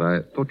letter that I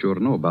thought you ought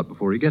to know about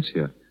before he gets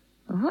here.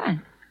 What?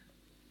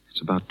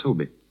 It's about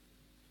Toby.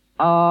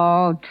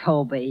 Oh,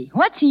 Toby.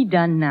 What's he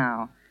done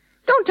now?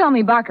 Don't tell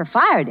me Barker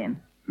fired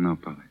him. No,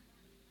 Polly.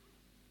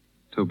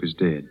 Toby's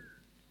dead.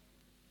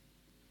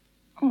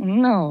 Oh,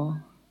 no.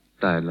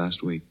 Died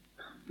last week.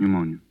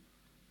 Pneumonia.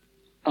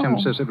 Jim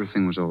Oh. says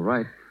everything was all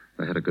right.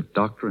 They had a good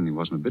doctor, and he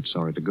wasn't a bit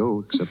sorry to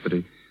go, except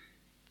that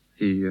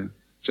he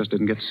just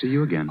didn't get to see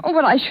you again. Oh,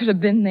 but I should have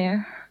been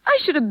there. I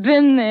should have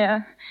been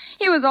there.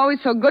 He was always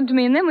so good to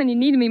me, and then when he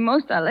needed me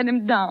most, I let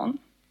him down.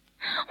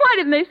 Why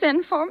didn't they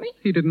send for me?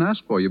 He didn't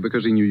ask for you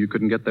because he knew you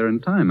couldn't get there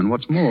in time. And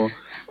what's more,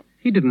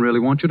 he didn't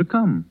really want you to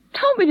come.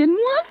 Toby didn't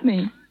want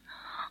me.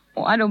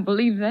 Oh, I don't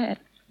believe that.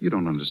 You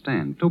don't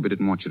understand. Toby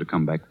didn't want you to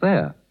come back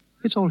there.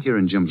 It's all here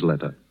in Jim's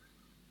letter.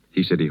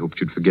 He said he hoped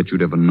you'd forget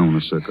you'd ever known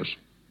a circus.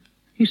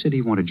 He said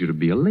he wanted you to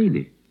be a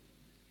lady.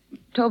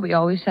 Toby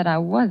always said I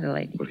was a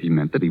lady. But he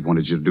meant that he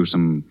wanted you to do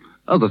some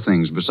other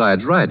things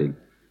besides riding.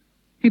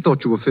 He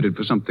thought you were fitted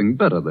for something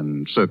better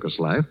than circus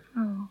life.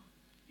 Oh.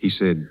 He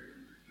said,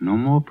 no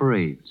more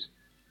parades.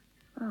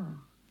 Oh.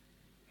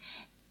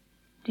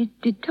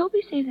 Did Toby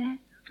say that?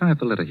 I have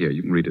the letter here.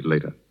 You can read it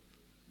later.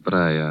 But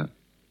I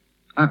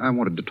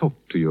wanted to talk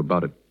to you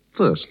about it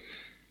first.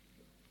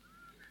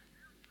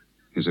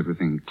 Is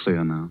everything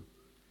clear now?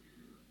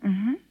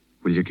 Mm-hmm.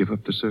 Will you give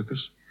up the circus?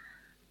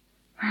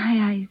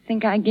 I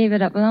think I gave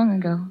it up long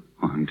ago.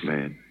 Oh, I'm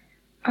glad.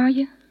 Are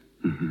you?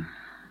 Mm-hmm.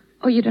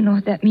 Oh, you don't know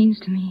what that means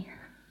to me.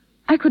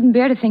 I couldn't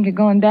bear to think of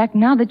going back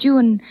now that you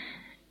and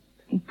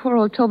poor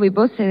old Toby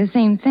both say the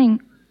same thing.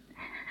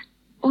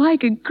 Oh, I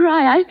could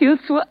cry. I feel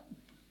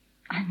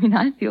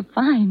I feel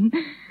fine.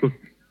 Well,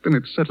 then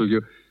it's settled.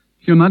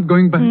 You're not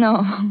going back?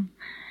 No.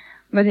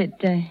 But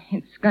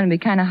it's going to be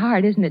kind of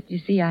hard, isn't it? You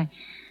see, I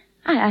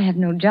have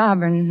no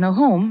job or no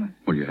home.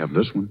 Well, you have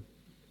this one.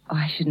 Oh,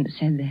 I shouldn't have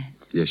said that.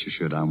 Yes, you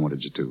should. I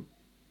wanted you to.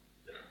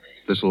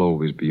 This'll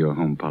always be your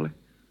home, Polly.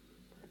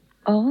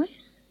 Always?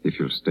 If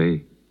you'll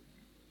stay.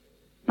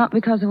 Not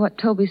because of what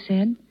Toby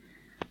said,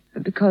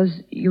 but because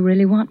you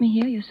really want me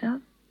here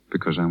yourself?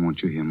 Because I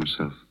want you here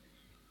myself.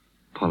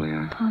 Polly,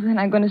 Oh, then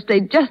I'm going to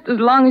stay just as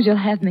long as you'll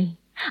have me.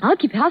 I'll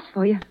keep house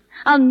for you.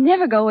 I'll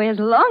never go away as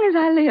long as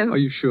I live. Are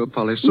you sure,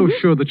 Polly? So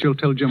sure that you'll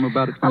tell Jim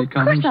about it when he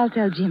comes? Of course I'll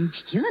tell Jim.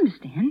 He'll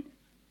understand.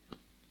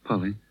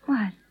 Polly.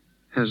 What?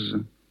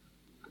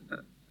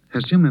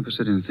 Has Jim ever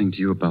said anything to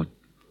you about...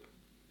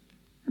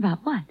 About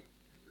what?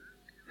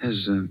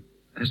 Has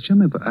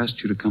Jim ever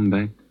asked you to come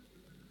back?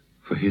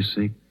 For his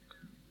sake?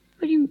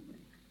 What do you...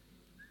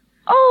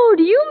 Oh,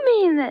 do you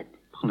mean that...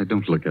 Polly,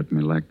 don't look at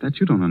me like that.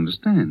 You don't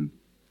understand.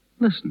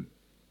 Listen.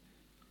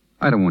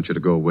 I don't want you to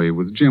go away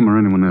with Jim or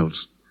anyone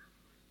else.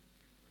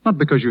 Not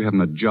because you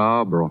haven't a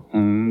job or a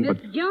home, but...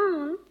 Mr.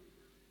 John.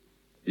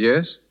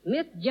 Yes?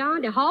 Mr.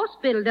 John, the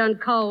hospital done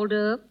called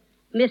up.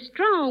 Miss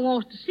Strong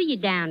wants to see you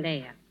down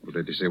there. Well,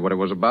 did he say what it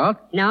was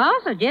about? No,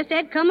 so just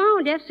said come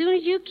on just as soon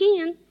as you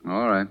can.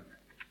 All right.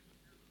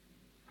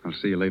 I'll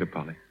see you later,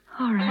 Polly.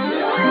 All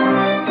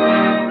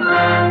right.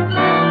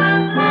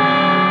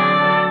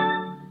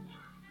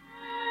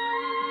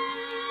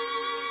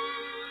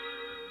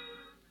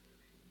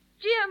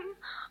 Jim.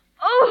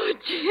 Oh,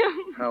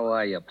 Jim. How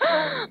are you,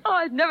 Polly? Oh,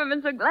 I've never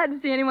been so glad to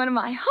see anyone in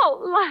my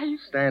whole life.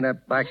 Stand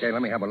up back there.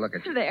 Let me have a look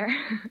at you. There.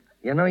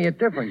 You know, you're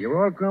different.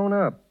 You're all grown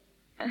up.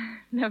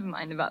 Never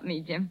mind about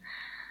me, Jim.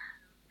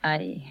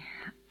 I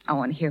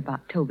want to hear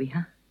about Toby,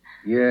 huh?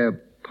 Yeah,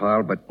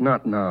 pal, but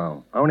not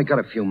now. I only got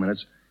a few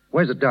minutes.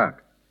 Where's the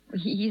doc?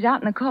 He's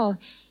out in the call.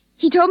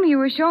 He told me you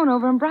were shown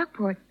over in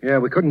Brockport. Yeah,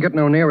 we couldn't get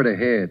no nearer to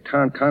here.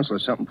 Town council or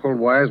something pulled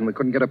wires, and we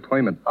couldn't get an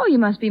appointment. Oh, you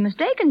must be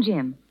mistaken,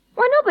 Jim.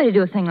 Why, nobody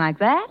do a thing like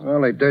that.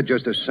 Well, they did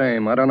just the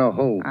same. I don't know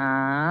who.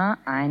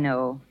 I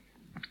know.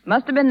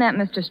 Must have been that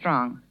Mr.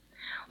 Strong.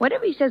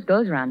 Whatever he says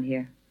goes around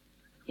here.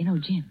 You know,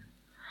 Jim,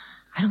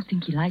 I don't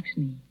think he likes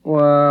me.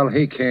 Well,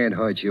 he can't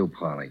hurt you,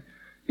 Polly.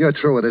 You're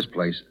through with this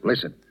place.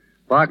 Listen,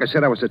 Barker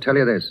said I was to tell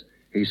you this.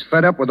 He's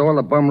fed up with all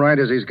the bum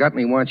riders he's got, and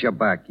he wants you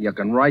back. You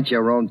can write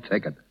your own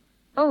ticket.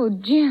 Oh,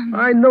 Jim.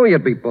 I knew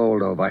you'd be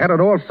bowled over. I had it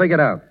all figured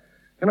out.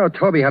 You know,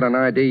 Toby had an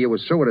idea you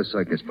was through with the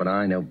circus, but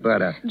I knew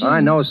better. Jim. I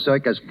know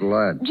circus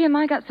blood. Jim,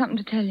 I got something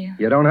to tell you.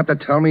 You don't have to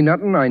tell me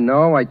nothing. I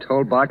know. I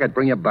told Barker I'd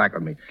bring you back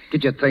with me.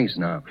 Get your things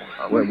now.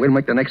 We'll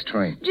make the next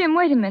train. Jim,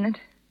 wait a minute.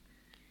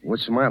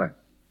 What's the matter?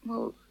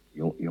 Well,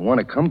 You want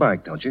to come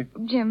back, don't you?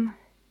 Jim,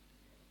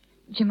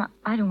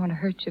 I don't want to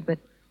hurt you, but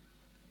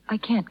I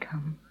can't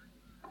come.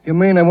 You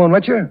mean I won't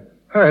let you?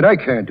 Hey, I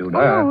can't do that.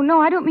 Oh,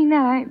 no, I don't mean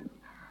that.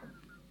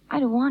 I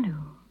don't want to.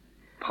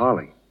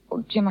 Polly.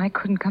 Oh, Jim, I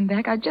couldn't come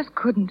back. I just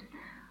couldn't.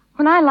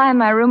 When I lie in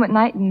my room at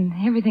night and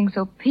everything's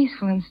so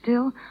peaceful and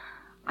still,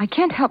 I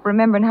can't help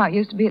remembering how it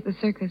used to be at the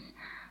circus.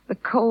 The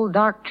cold,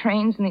 dark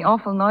trains and the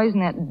awful noise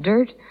and that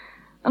dirt.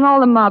 And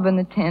all the mob in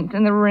the tent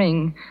and the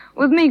ring.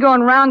 With me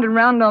going round and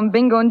round on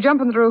bingo and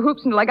jumping through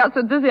hoops until I got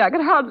so dizzy I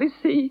could hardly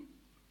see.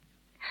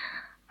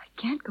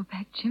 I can't go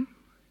back, Jim.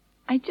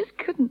 I just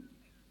couldn't.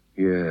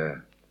 Yeah,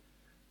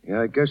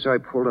 I guess I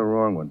pulled a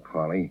wrong one,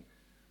 Polly.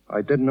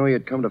 I didn't know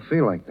you'd come to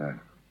feel like that.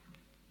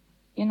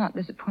 You're not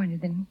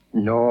disappointed in me?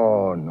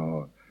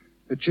 No.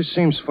 It just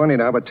seems funny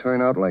to have it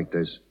turn out like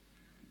this.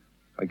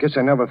 I guess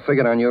I never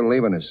figured on you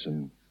leaving us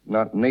and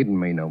not needing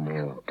me no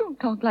more. Oh, don't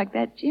talk like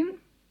that, Jim.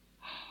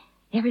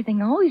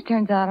 Everything always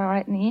turns out all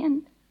right in the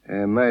end.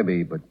 Yeah,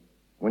 maybe, but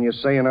when you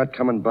say you're not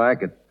coming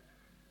back, it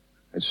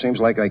seems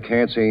like I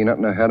can't see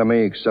nothing ahead of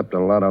me except a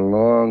lot of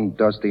long,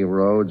 dusty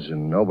roads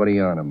and nobody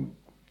on them.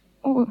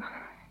 Oh,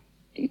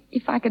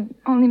 if I could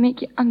only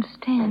make you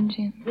understand,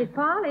 Jim. Miss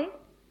Polly?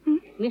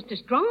 Mr.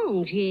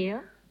 Strong's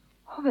here.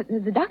 Oh, but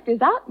the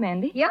doctor's out,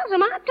 Mandy. Yes,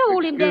 I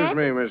told him that. Excuse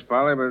me, Miss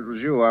Polly, but it was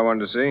you I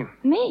wanted to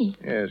see. Me?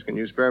 Yes, can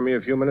you spare me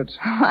a few minutes?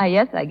 Why,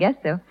 yes, I guess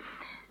so.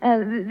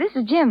 This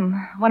is Jim,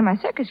 one of my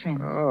circus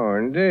friends. Oh,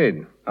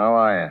 indeed. How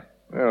are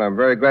you? Well, I'm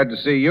very glad to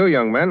see you,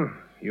 young man.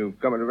 You've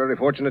come at a very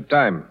fortunate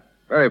time.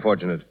 Very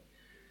fortunate.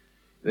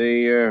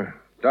 The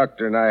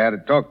doctor and I had a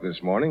talk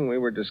this morning. We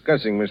were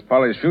discussing Miss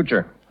Polly's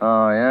future.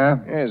 Oh, yeah?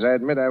 Yes, I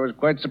admit I was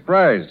quite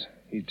surprised.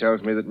 He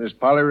tells me that Miss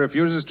Polly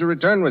refuses to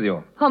return with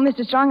you. Oh,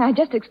 Mr. Strong, I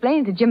just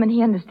explained it to Jim and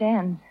he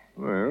understands.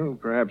 Well,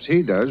 perhaps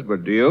he does,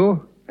 but do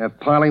you? If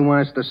Polly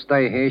wants to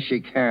stay here,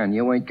 she can.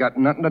 You ain't got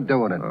nothing to do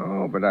with it.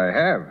 Oh, but I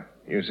have.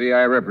 You see,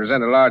 I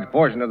represent a large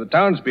portion of the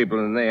townspeople,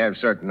 and they have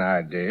certain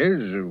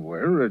ideas.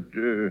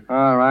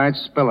 All right,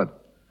 spill it.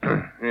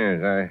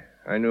 Yes,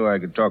 I knew I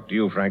could talk to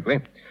you,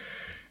 frankly.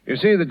 You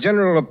see, the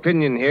general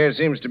opinion here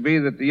seems to be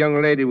that the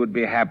young lady would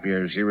be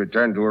happier if she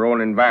returned to her own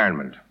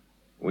environment.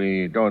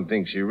 We don't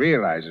think she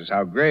realizes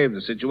how grave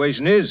the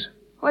situation is.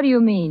 What do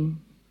you mean?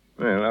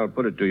 Well, I'll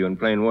put it to you in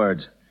plain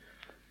words.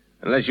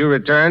 Unless you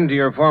return to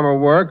your former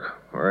work,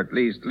 or at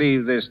least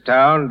leave this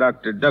town,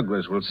 Dr.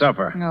 Douglas will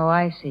suffer. Oh,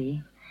 I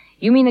see.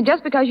 You mean that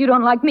just because you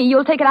don't like me,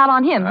 you'll take it out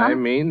on him, huh? I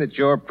mean that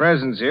your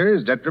presence here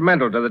is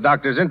detrimental to the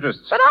doctor's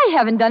interests. But I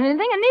haven't done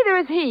anything, and neither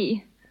has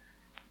he.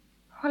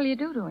 What'll you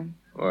do to him?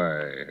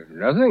 Why,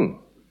 nothing.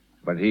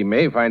 But he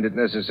may find it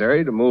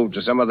necessary to move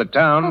to some other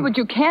town. Oh, but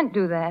you can't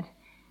do that.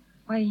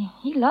 Why,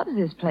 he loves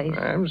this place.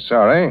 I'm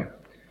sorry.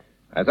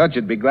 I thought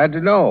you'd be glad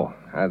to know.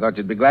 I thought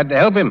you'd be glad to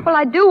help him. Well,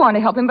 I do want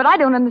to help him, but I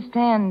don't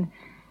understand.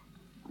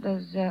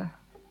 Does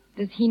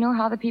he know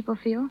how the people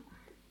feel?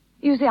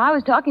 You see, I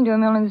was talking to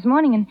him only this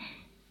morning, and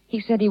he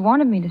said he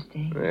wanted me to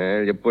stay.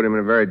 Well, you put him in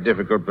a very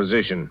difficult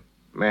position.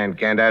 Man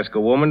can't ask a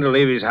woman to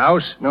leave his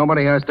house.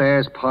 Nobody has to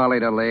ask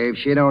Polly to leave.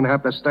 She don't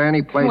have to stay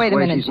any place Wait a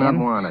where minute, she's Jim.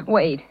 not wanted.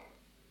 Wait.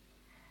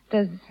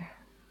 Does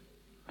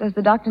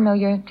the doctor know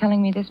you're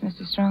telling me this,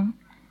 Mr. Strong?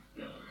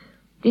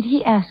 Did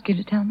he ask you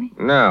to tell me?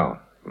 No.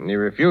 He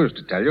refused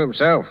to tell you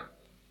himself.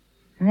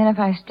 And then if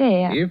I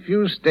stay... If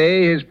you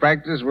stay, his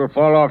practice will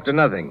fall off to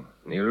nothing.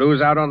 You'll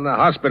lose out on the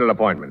hospital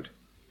appointment.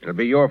 It'll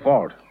be your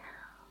fault.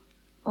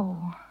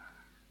 Oh,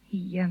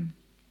 he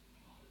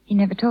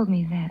never told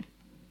me that.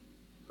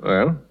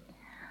 Well?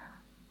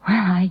 Well,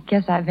 I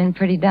guess I've been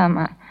pretty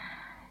dumb.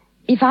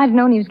 If I'd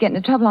known he was getting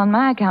into trouble on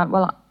my account,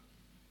 well,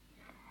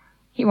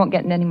 he won't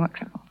get into any more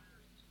trouble.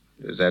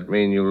 Does that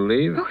mean you'll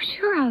leave? Oh,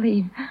 sure, I'll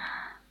leave.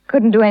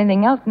 Couldn't do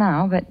anything else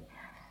now, but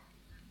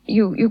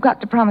you've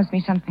got to promise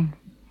me something.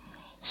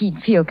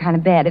 He'd feel kind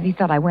of bad if he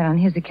thought I went on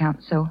his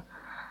account, so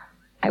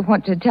I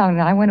want to tell him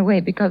that I went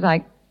away because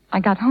I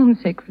got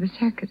homesick for the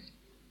circus.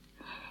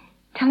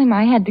 Tell him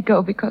I had to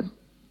go because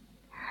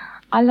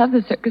I love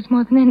the circus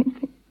more than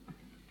anything.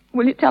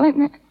 Will you tell him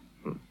that?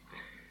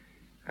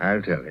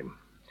 I'll tell him.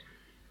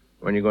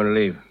 When are you going to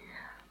leave?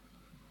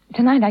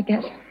 Tonight, I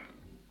guess.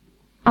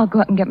 I'll go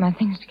out and get my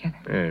things together.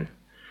 Yes.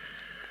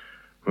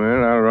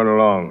 Well, I'll run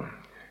along.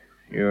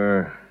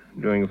 You're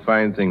doing a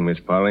fine thing, Miss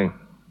Polly.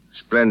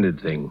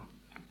 Splendid thing.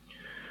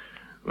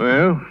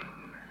 Well,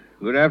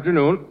 good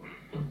afternoon.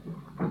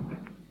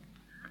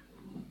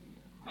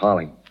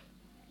 Polly,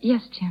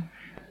 Yes, Jim.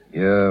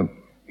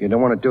 you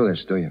don't want to do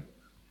this, do you?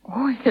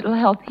 Oh, if it'll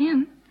help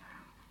him.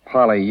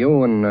 Polly,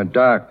 you and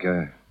Doc,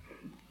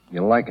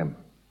 you like him?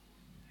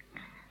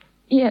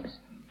 Yes.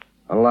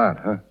 A lot,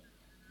 huh?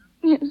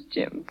 Yes,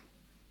 Jim.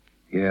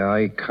 Yeah,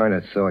 I kind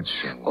of thought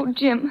so. Oh,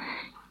 Jim,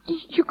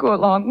 you go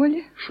along, will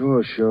you?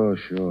 Sure.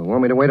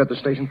 Want me to wait at the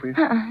station for you?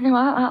 No,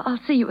 I'll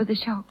see you at the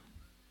show.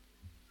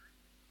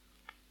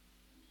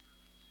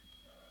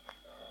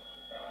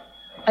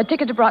 A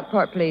ticket to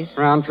Brockport, please.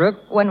 Round trip?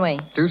 One way.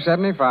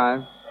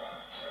 $2.75.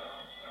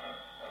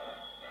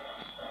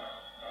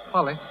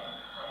 Polly.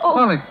 Oh,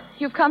 Polly.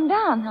 You've come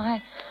down.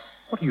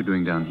 What are you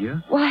doing down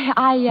here? Why,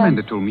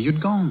 Amanda told me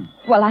you'd gone.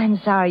 Well, I'm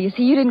sorry. You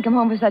see, you didn't come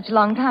home for such a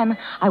long time.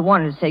 I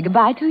wanted to say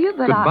goodbye to you,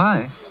 but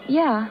Goodbye?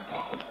 Yeah.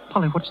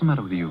 Polly, what's the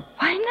matter with you?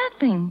 Why,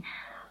 nothing.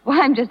 Why,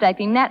 I'm just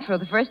acting natural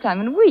the first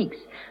time in weeks.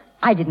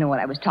 I didn't know what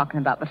I was talking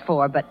about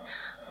before, but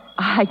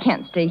I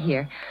can't stay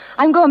here.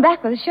 I'm going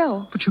back for the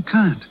show. But you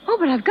can't. Oh,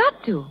 but I've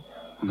got to.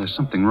 Well, there's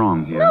something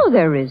wrong here. No,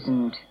 there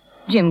isn't.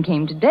 Jim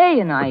came today,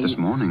 and But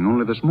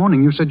only this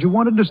morning, you said you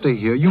wanted to stay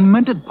here. You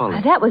meant it,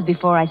 Polly. That was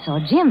before I saw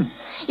Jim.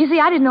 You see,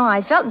 I didn't know how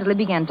I felt until he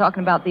began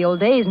talking about the old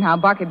days and how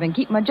Barker had been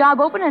keeping my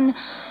job open, and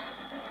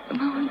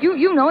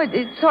you know, it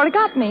sort of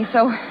got me,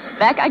 so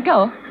back I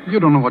go. You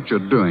don't know what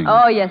you're doing.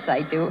 Oh, yes,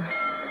 I do.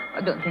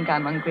 I don't think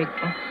I'm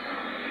ungrateful.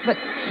 But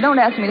don't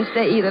ask me to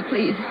stay either,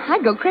 please.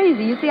 I'd go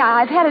crazy. You see,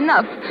 I've had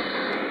enough.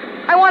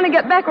 I want to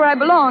get back where I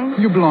belong.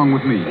 You belong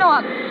with me. No,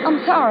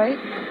 I'm sorry.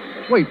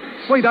 Wait,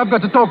 I've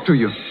got to talk to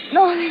you.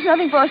 No, there's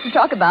nothing for us to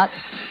talk about.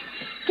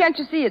 Can't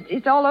you see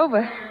it's all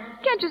over?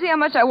 Can't you see how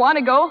much I want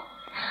to go?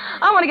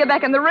 I want to get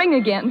back in the ring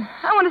again.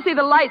 I want to see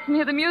the lights and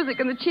hear the music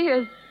and the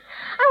cheers.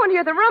 I want to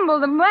hear the rumble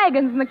of the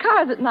wagons and the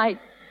cars at night.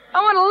 I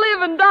want to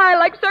live and die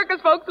like circus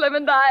folks live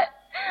and die.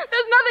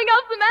 There's nothing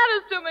else that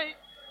matters to me.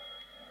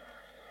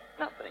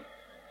 Nothing.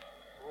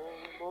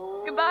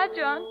 Goodbye,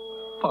 John.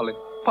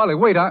 Polly,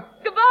 wait,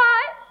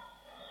 Goodbye.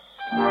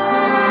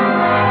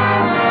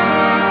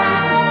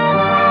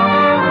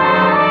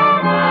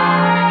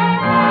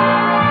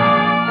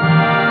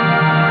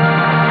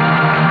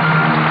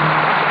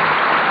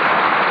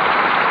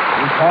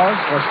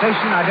 Pause for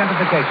station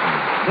identification.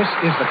 This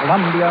is the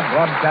Columbia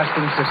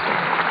Broadcasting System.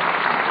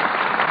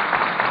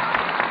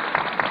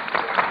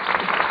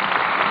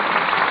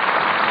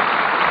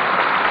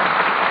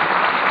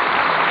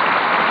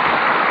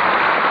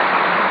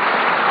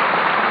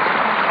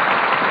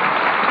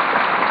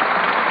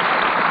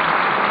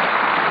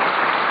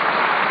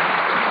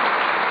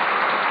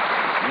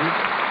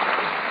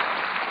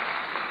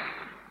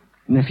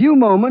 In a few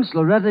moments,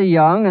 Loretta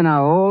Young and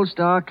our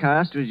all-star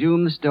cast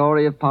resume the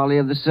story of Polly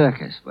of the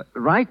Circus. But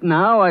right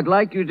now, I'd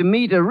like you to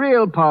meet a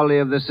real Polly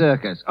of the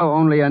Circus. Oh,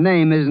 only her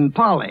name isn't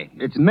Polly.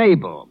 It's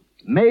Mabel.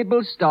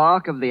 Mabel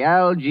Stark of the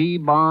Al G.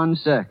 Bond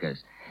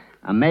Circus.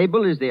 Now,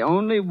 Mabel is the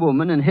only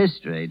woman in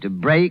history to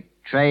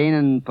break, train,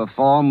 and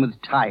perform with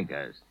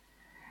tigers.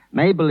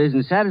 Mabel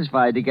isn't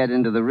satisfied to get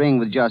into the ring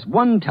with just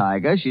one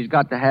tiger. She's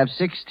got to have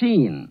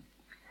 16.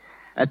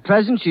 At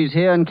present, she's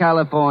here in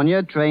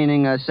California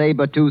training her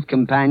saber-toothed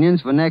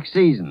companions for next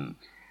season.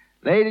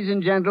 Ladies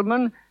and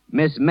gentlemen,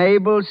 Miss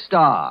Mabel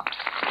Starr.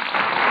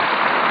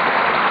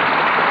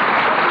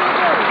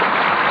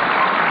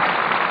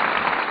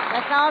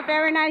 That's all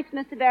very nice,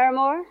 Mr.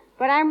 Barrymore,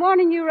 but I'm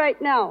warning you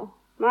right now.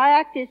 My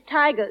act is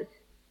tigers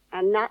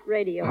and not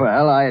radio.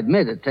 Well, I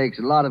admit it takes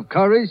a lot of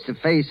courage to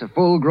face a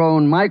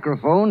full-grown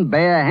microphone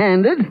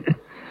barehanded.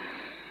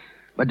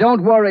 But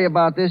don't worry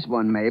about this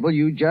one, Mabel.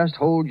 You just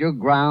hold your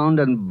ground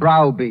and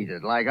browbeat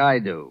it like I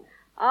do.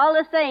 All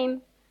the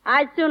same,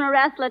 I'd sooner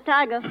wrestle a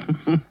tiger.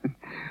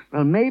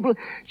 Well, Mabel,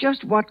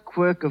 just what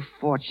quirk of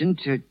fortune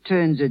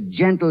turns a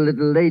gentle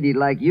little lady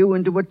like you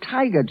into a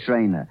tiger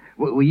trainer?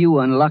 Were you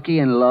unlucky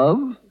in love?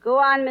 Go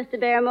on, Mr.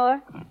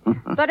 Barrymore.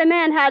 But a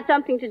man had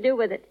something to do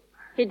with it.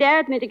 He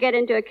dared me to get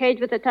into a cage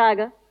with a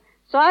tiger.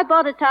 So I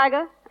bought a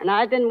tiger, and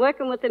I've been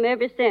working with him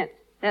ever since.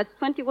 That's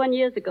 21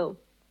 years ago.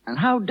 And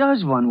how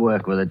does one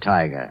work with a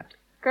tiger?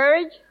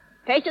 Courage,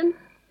 patience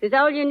is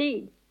all you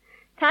need.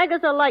 Tigers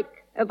are like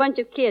a bunch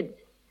of kids.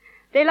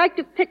 They like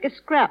to pick a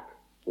scrap.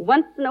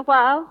 Once in a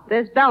while,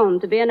 there's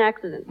bound to be an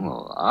accident.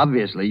 Well,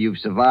 obviously you've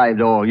survived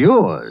all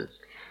yours.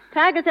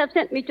 Tigers have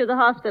sent me to the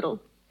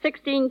hospital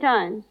 16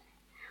 times.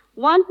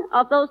 One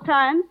of those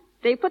times,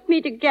 they put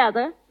me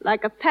together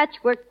like a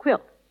patchwork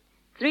quilt.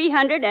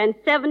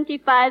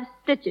 375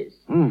 stitches.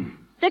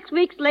 6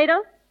 weeks later,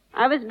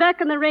 I was back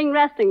in the ring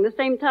wrestling the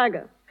same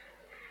tiger.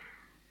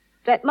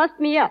 That mussed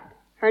me up.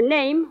 Her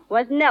name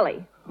was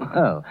Nellie.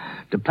 Well,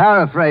 to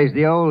paraphrase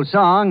the old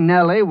song,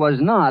 Nellie was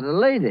not a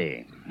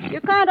lady.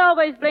 You can't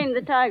always blame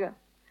the tiger.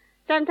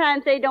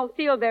 Sometimes they don't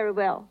feel very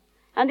well.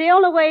 And the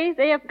only way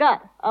they have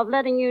got of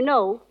letting you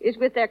know is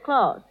with their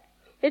claws.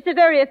 It's a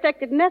very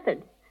effective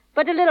method,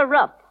 but a little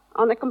rough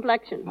on the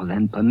complexion. Well,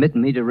 then permit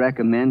me to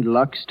recommend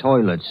Lux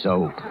toilet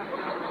soap.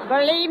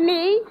 Believe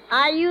me,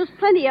 I use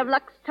plenty of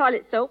Lux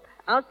toilet soap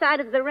outside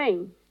of the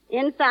ring.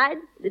 Inside,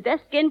 the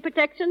best skin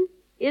protection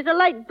is a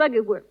light buggy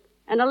whip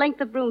and a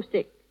length of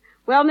broomstick.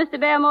 Well, Mr.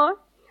 Barrymore,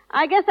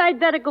 I guess I'd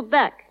better go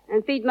back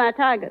and feed my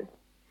tigers.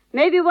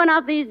 Maybe one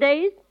of these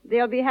days,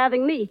 they'll be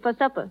having me for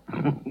supper.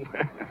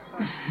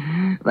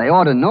 They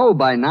ought to know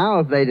by now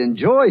if they'd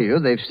enjoy you.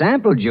 They've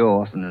sampled you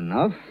often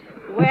enough.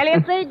 Well,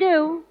 if they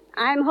do,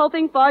 I'm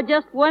hoping for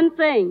just one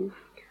thing.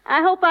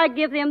 I hope I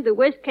give them the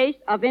worst case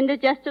of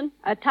indigestion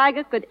a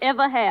tiger could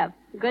ever have.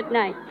 Good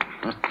night.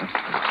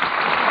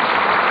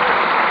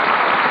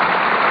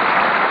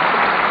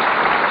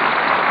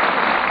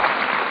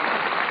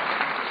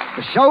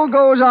 The show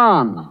goes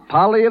on.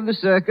 Polly of the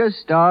Circus,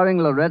 starring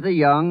Loretta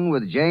Young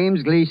with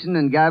James Gleason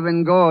and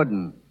Gavin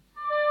Gordon.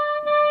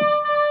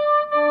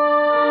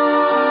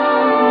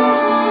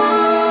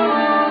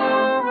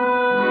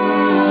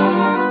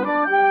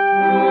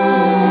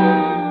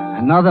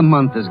 Another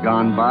month has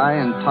gone by,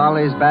 and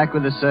Polly's back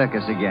with the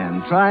circus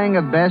again, trying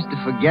her best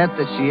to forget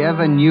that she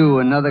ever knew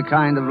another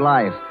kind of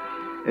life.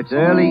 It's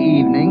early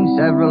evening,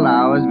 several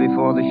hours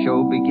before the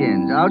show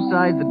begins.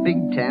 Outside the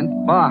big tent,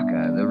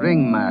 Barker, the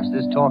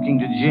ringmaster's talking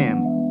to Jim.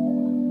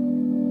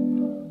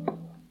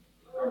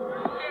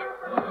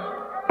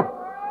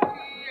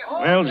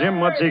 Well, Jim,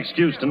 what's the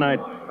excuse tonight?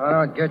 I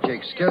don't get you.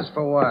 Excuse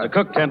for what? The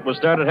cook tent was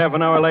started half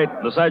an hour late.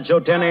 The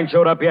sideshow tent ain't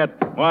showed up yet.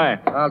 Why?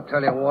 I'll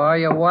tell you why.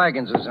 Your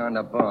wagons is on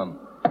the bum.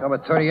 Number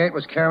 38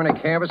 was carrying a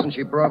canvas and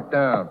she broke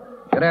down.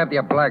 Get after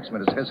your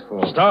blacksmith. It's his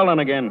fault. Stalling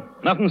again.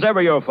 Nothing's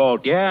ever your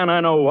fault. Yeah, and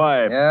I know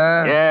why.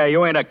 Yeah? Yeah,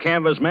 you ain't a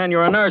canvas man.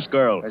 You're a nurse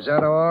girl. Is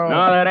that all?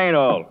 No, that ain't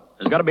all.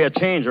 There's got to be a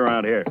change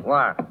around here.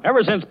 What?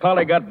 Ever since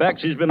Polly got back,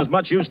 she's been as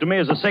much use to me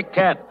as a sick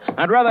cat.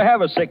 I'd rather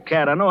have a sick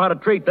cat. I know how to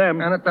treat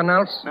them. Anything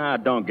else? Ah,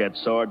 don't get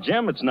sore,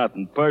 Jim. It's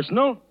nothing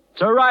personal.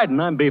 It's her riding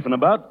I'm beefing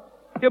about.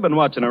 You've been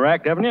watching her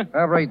act, haven't you?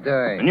 Every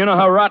day. And you know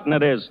how rotten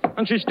it is.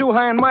 And she's too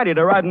high and mighty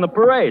to ride in the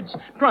parades.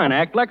 Trying to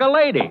act like a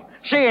lady.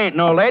 She ain't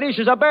no lady.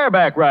 She's a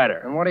bareback rider.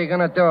 And what are you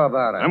going to do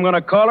about it? I'm going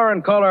to call her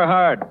and call her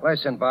hard.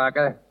 Listen,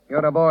 Barker.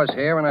 You're the boss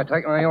here, and I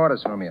take my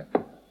orders from you.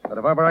 But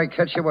if ever I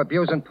catch you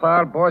abusing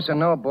Paul, boss or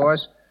no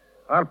boss,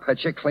 I'll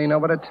put you clean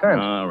over the tent.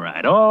 All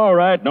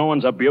right. No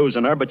one's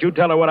abusing her, but you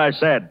tell her what I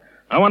said.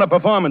 I want a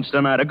performance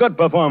tonight, a good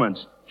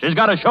performance. She's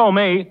got to show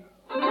me.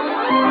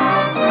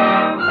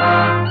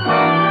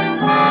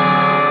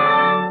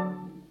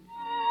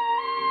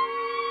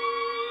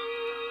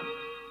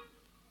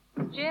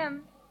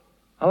 Jim.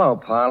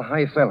 Hello, Paul. How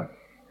you feeling?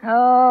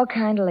 Oh,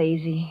 kind of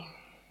lazy.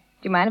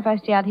 Do you mind if I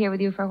stay out here with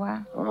you for a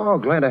while? Oh,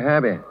 glad to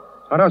have you.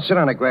 Oh, don't sit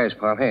on the grass,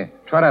 Paul. Here,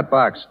 try that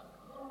box.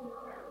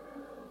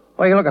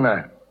 What are you looking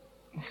at?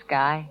 The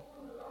sky.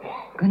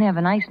 Gonna have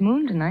a nice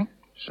moon tonight.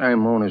 Same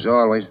moon as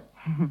always.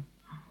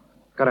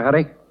 Got a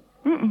headache?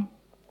 Mm-mm.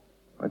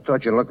 I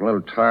thought you looked a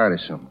little tired or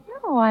something.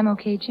 Oh, I'm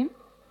okay, Jim.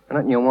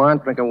 Anything you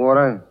want? Drink of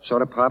water,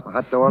 soda pop, a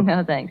hot dog?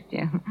 No, thanks,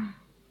 Jim.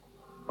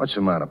 What's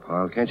the matter,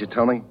 Paul? Can't you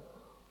tell me?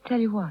 Tell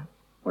you what?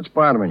 What's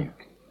bothering you?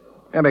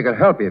 Maybe I could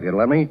help you if you'd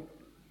let me.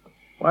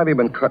 Why have you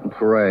been cutting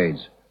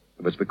parades?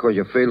 If it's because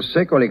you feel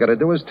sick, all you got to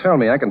do is tell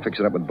me. I can fix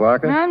it up with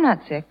Barker. I'm not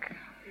sick.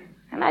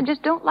 And I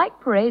just don't like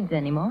parades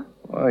anymore.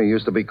 Well, you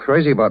used to be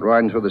crazy about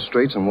riding through the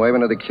streets and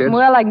waving at the kids.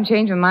 Well, I can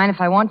change my mind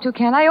if I want to,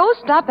 can't I? Oh,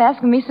 stop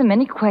asking me so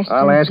many questions,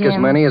 I'll ask Jim. as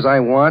many as I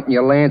want, and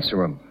you'll answer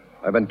them.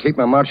 I've been keeping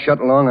my mouth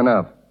shut long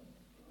enough.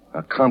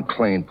 Now, come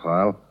clean,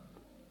 pal.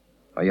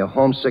 Are you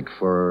homesick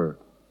for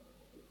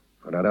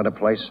that other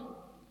place?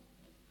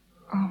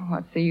 Oh,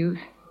 what's the use?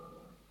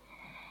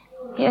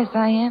 Yes,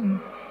 I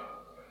am.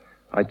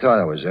 I thought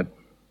that was it.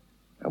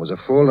 I was a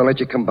fool to let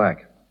you come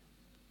back.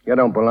 You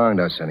don't belong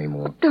to us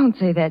anymore. Don't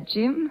say that,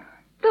 Jim.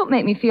 Don't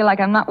make me feel like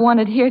I'm not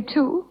wanted here,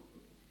 too.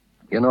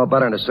 You know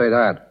better than to say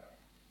that.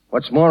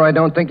 What's more, I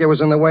don't think you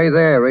was in the way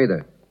there,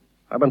 either.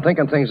 I've been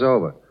thinking things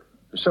over.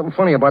 There's something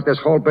funny about this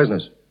whole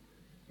business.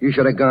 You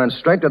should have gone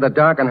straight to the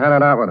dock and had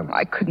it out with him.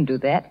 I couldn't do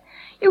that.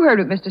 You heard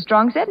what Mr.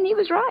 Strong said, and he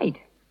was right.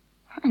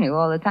 I knew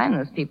all the time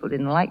those people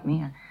didn't like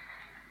me.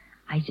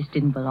 I just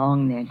didn't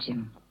belong there,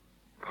 Jim.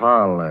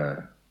 Paul,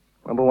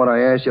 remember what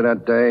I asked you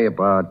that day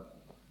about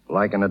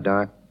liking the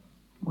doc?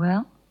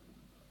 Well?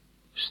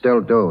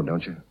 Still do,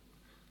 don't you?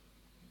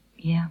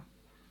 Yeah.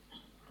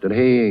 Did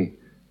he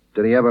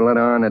ever let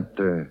on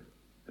that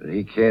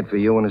he cared for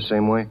you in the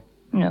same way?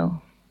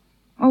 No.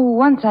 Oh,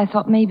 once I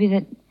thought maybe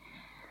that...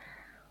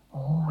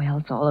 Oh, well,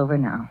 it's all over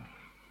now.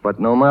 But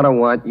no matter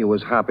what, you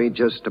was happy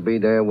just to be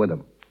there with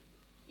him.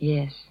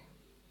 Yes.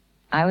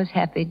 I was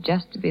happy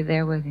just to be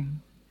there with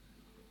him.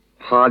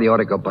 Paul, you ought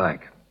to go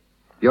back.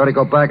 You ought to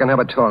go back and have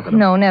a talk with him.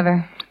 No,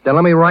 never. Then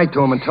let me write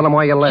to him and tell him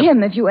why you left.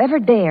 Jim, if you ever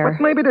dare...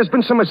 But maybe there's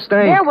been some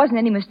mistake. There wasn't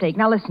any mistake.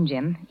 Now listen,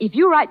 Jim. If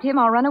you write to him,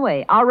 I'll run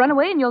away. I'll run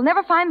away and you'll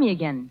never find me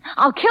again.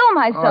 I'll kill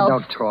myself. Oh,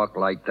 don't talk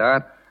like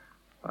that.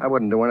 I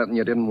wouldn't do anything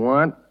you didn't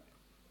want.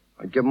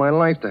 I'd give my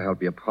life to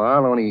help you,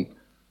 Paul, only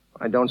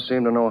I don't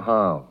seem to know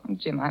how.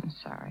 Jim, I'm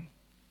sorry.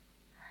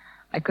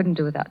 I couldn't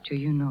do without you.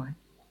 You know it.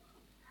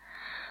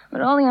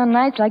 But only on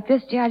nights like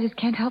this, dear, I just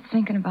can't help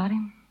thinking about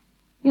him.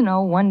 You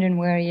know, wondering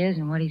where he is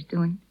and what he's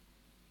doing.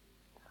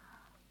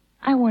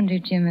 I wonder,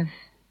 Jim,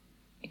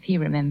 if he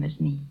remembers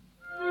me.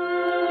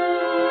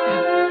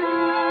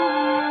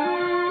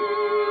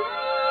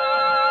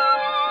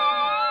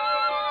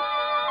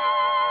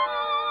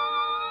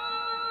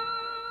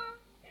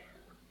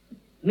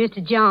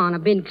 Mr. John,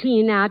 I've been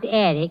cleaning out the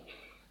attic,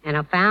 and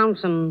I found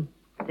some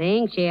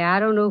things here I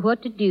don't know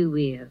what to do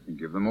with.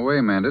 Give them away,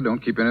 Amanda. Don't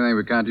keep anything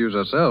we can't use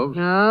ourselves.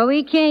 No,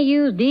 we can't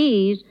use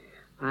these.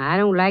 I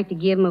don't like to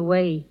give them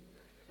away.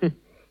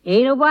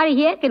 Ain't nobody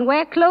here can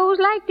wear clothes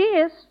like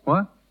this.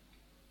 What?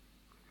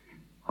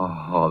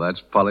 Oh,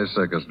 that's Polly's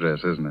circus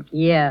dress, isn't it?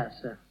 Yes,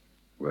 sir.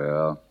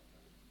 Well,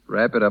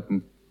 wrap it up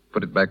and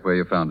put it back where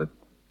you found it.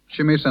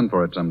 She may send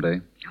for it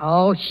someday.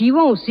 Oh, she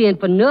won't send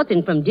for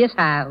nothing from this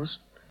house.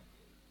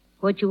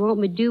 What you want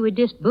me to do with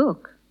this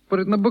book? Put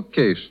it in the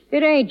bookcase.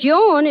 It ain't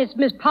yourn, it's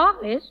Miss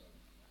Polly's.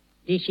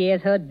 This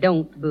here's her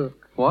don't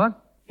book. What?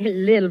 A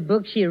little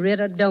book she read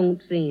her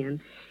don'ts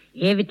in.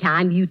 Every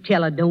time you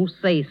tell her don't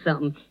say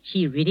something,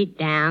 she read it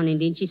down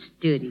and then she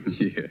studied.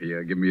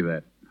 Yeah, give me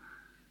that.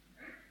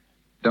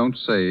 Don't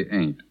say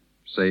ain't.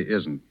 Say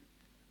isn't.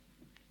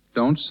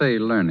 Don't say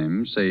learn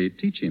him. Say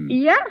teach him.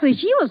 Yeah, so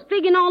she was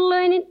figuring on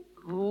learning.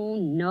 Oh,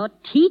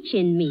 not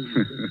teaching me.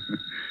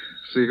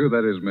 See who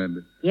that is,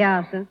 Mandy.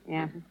 Yeah, sir.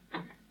 Yeah,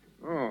 sir.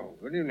 Oh,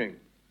 good evening.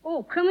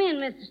 Oh, come in,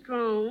 Mr.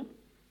 Strong.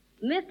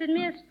 Mr. and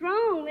Miss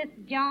Strong,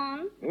 Mr.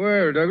 John.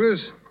 Well,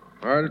 Douglas,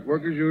 hard at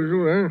work as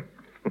usual,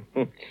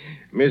 huh?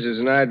 Mrs.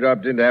 and I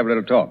dropped in to have a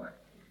little talk.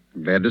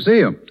 Glad to see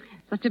you.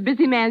 Such a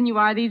busy man you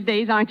are these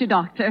days, aren't you,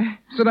 Doctor?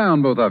 Sit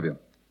down, both of you.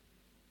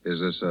 Is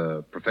this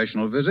a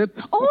professional visit?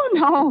 Oh,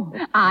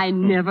 no. I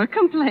never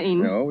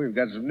complain. No, we've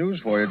got some news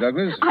for you,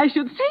 Douglas. I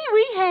should say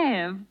we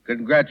have.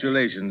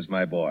 Congratulations,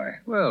 my boy.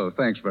 Well,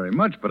 thanks very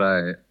much, but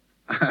I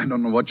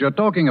don't know what you're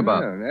talking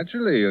about. Well,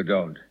 naturally you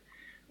don't.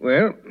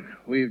 Well,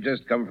 we've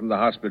just come from the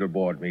hospital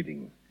board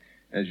meeting.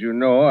 As you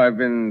know, I've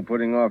been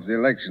putting off the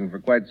election for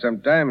quite some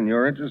time in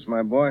your interest,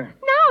 my boy.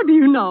 Now do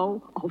you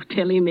know? Oh,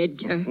 tell him,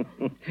 Edgar.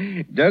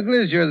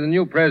 Douglas, you're the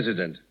new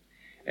president,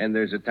 and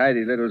there's a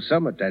tidy little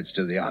sum attached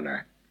to the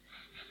honor.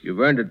 You've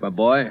earned it, my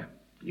boy.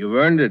 You've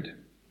earned it.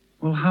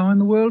 Well, how in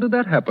the world did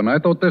that happen? I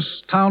thought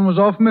this town was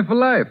off me for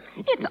life.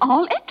 It's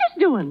all Edgar's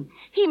doing.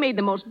 He made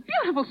the most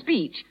beautiful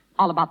speech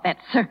all about that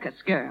circus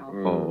girl.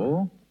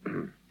 Oh?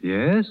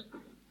 Yes?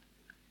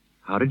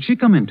 How did she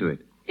come into it?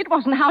 It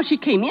wasn't how she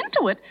came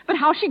into it, but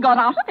how she got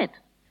out of it.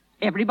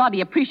 Everybody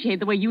appreciated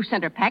the way you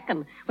sent her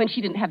packing when she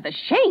didn't have the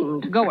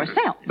shame to go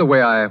herself. The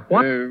way I...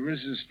 What?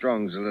 Mrs.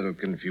 Strong's a little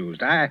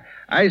confused. I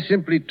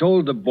simply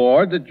told the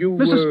board that you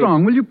Mrs.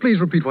 Strong, will you please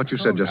repeat what you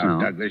said just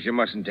now? Douglas, you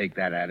mustn't take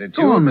that attitude.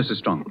 Go on, Mrs.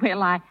 Strong.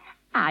 Well,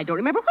 I don't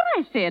remember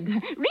what I said.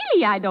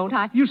 Really, I don't.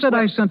 You said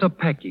I sent her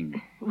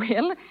packing.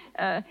 Well,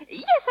 yes,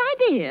 I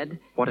did.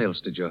 What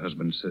else did your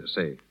husband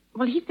say?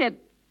 Well, he said...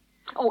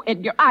 Oh,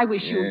 Edgar, I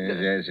wish you...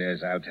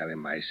 Yes, I'll tell him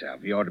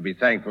myself. He ought to be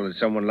thankful that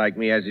someone like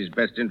me has his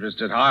best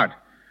interest at heart.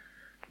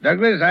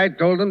 Douglas, I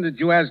told him that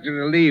you asked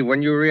her to leave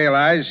when you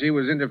realized she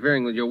was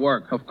interfering with your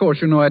work. Of course,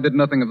 you know I did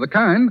nothing of the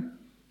kind.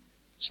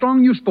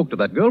 Strong, you spoke to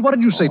that girl. What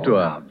did you say to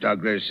her? Now,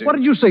 Douglas... What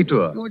did you say to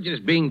her? You're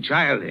just being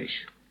childish.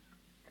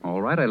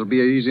 All right, it'll be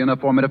easy enough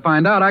for me to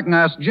find out. I can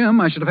ask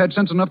Jim. I should have had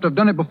sense enough to have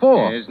done it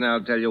before. Yes, now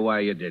I'll tell you why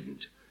you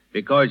didn't.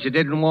 Because you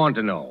didn't want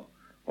to know.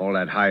 All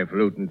that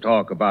highfalutin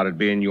talk about it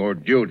being your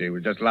duty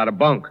was just a lot of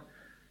bunk.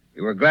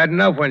 You were glad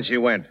enough when she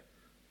went.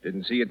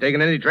 Didn't see you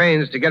taking any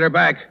trains to get her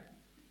back.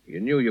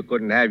 You knew you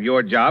couldn't have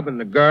your job and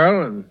the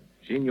girl, and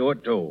she knew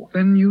it, too.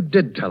 Then you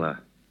did tell her.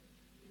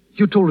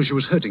 You told her she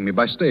was hurting me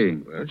by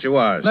staying. Well, she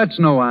was. That's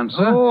no answer.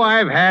 Oh,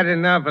 I've had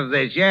enough of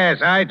this.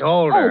 Yes, I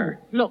told her.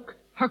 Oh, look.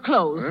 Her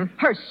clothes. Huh?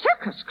 Her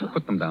circus clothes.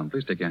 Put them down.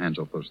 Please take your hands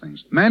off those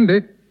things.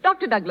 Mandy.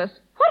 Dr. Douglas,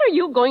 what are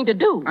you going to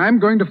do? I'm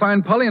going to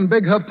find Polly and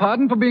beg her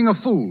pardon for being a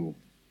fool.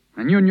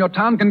 And you and your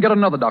town can get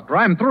another doctor.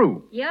 I'm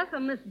through. Yes, sir,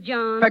 Mr.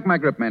 John. Pack my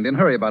grip, Mandy, and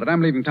hurry about it. I'm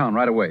leaving town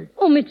right away.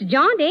 Oh, Mr.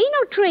 John, there ain't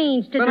no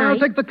trains tonight. Then I'll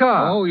take the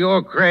car. Oh,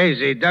 you're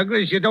crazy,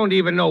 Douglas. You don't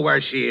even know where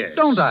she is.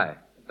 Don't I?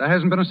 There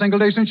hasn't been a single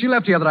day since she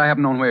left here that I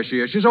haven't known where she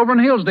is. She's over in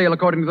Hillsdale,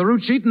 according to the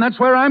route sheet, and that's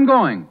where I'm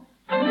going.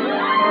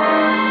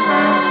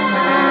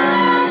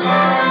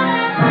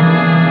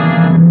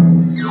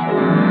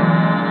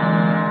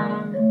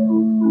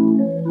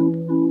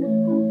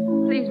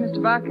 Please,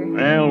 Mr. Barker.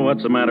 Well,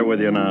 what's the matter with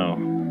you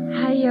now?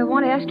 I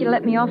want to ask you to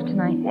let me off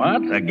tonight.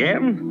 What?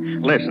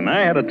 Again? Listen,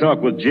 I had a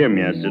talk with Jim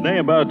yesterday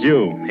about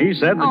you. He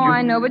said that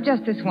I know, but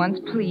just this once,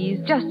 please.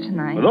 Just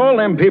tonight. With all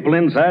them people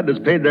inside that's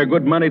paid their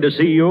good money to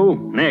see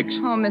you, next.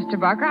 Oh, Mr.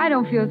 Barker, I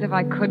don't feel as if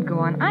I could go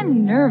on.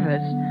 I'm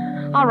nervous.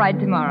 All right,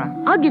 tomorrow.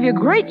 I'll give you a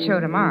great show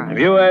tomorrow. If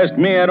you ask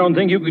me, I don't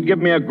think you could give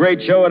me a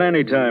great show at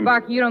any time.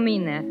 Barker, you don't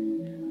mean that.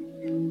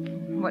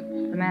 What's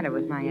the matter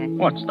with my act?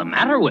 What's the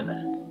matter with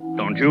it?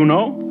 Don't you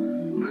know?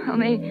 Well,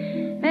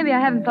 maybe I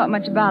haven't thought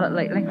much about it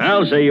lately.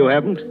 I'll say you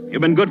haven't.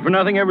 You've been good for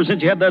nothing ever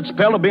since you had that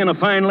spell of being a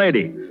fine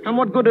lady. And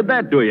what good did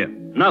that do you?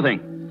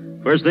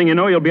 Nothing. First thing you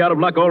know, you'll be out of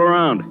luck all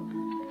around.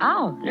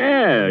 Out?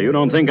 Yeah, you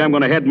don't think I'm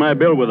going to head my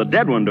bill with a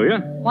dead one, do you?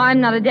 Why, I'm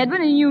not a dead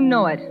one, and you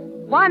know it.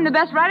 Why, I'm the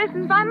best writer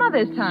since my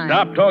mother's time.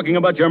 Stop talking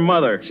about your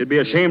mother. She'd be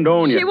ashamed to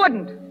own you. She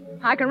wouldn't.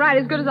 I can write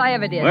as good as I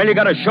ever did. Well, you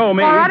got to show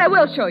me. All right, I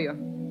will show you.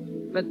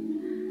 But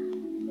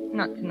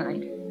not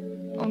tonight.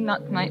 Oh,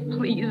 not tonight.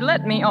 Please,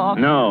 let me off.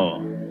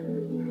 No.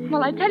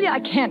 Well, I tell you, I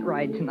can't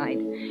ride tonight.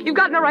 You've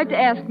got no right to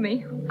ask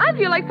me. I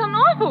feel like something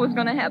awful was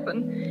going to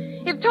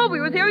happen. If Toby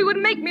was here, he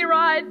wouldn't make me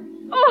ride.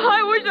 Oh,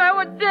 I wish I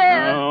were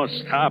dead. Oh,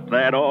 stop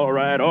that. All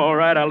right.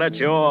 I'll let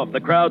you off. The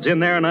crowd's in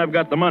there, and I've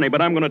got the money.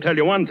 But I'm going to tell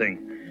you one thing.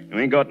 You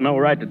ain't got no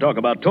right to talk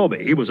about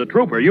Toby. He was a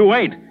trooper. You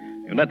ain't.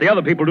 You let the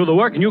other people do the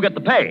work, and you get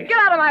the pay. Get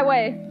out of my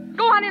way.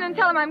 Go on in and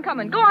tell him I'm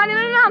coming. Go on in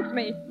and announce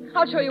me.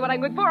 I'll show you what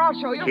I'm good for. I'll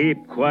show you.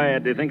 Keep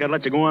quiet. Do you think I'd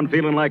let you go on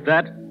feeling like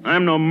that?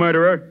 I'm no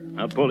murderer.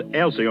 I'll pull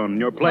Elsie on in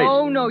your place.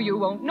 Oh, no, you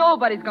won't.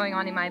 Nobody's going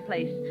on in my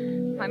place.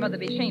 My mother'd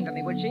be ashamed of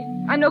me, would she?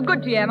 I'm no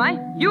good to you, am I?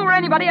 You or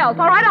anybody else.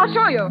 All right, I'll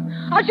show you.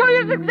 I'll show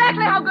you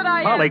exactly how good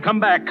I am. Polly, come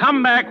back.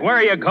 Come back. Where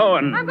are you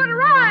going? I'm going to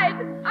ride.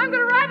 I'm going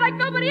to ride like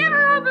nobody ever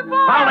rode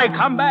before. Polly,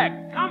 come back.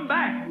 Come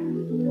back.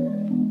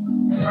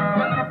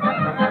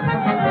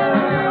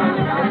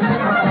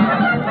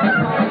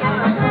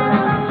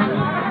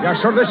 Yeah,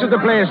 sir, this is the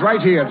place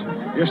right here.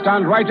 You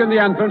stand right in the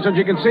entrance and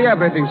you can see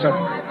everything, sir.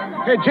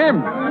 Hey,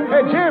 Jim.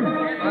 Hey, Jim.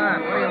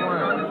 What do you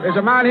want? There's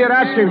a man here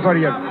asking for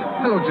you.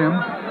 Hello, Jim.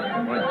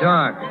 Well,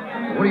 Doc,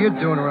 what are you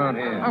doing around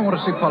here? I want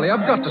to see Polly.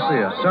 I've got to see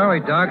her.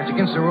 Sorry, Doc. It's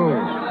against the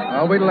rules.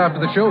 I'll wait till after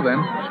the show, then.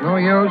 It's no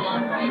use.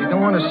 She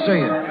don't want to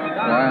see you.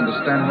 Well, I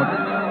understand what...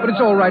 But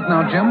it's all right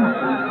now, Jim.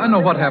 I know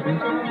what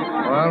happened.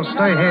 Well,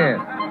 stay here.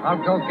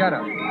 I'll go get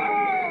her.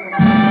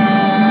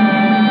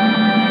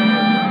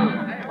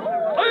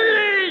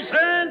 Ladies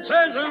and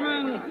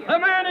gentlemen, the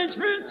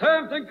management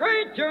of the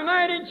Great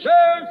United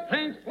Shows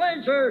takes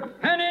pleasure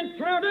in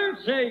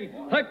introducing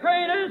the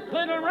greatest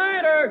little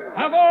rider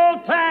of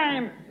all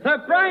time, the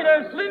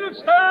brightest little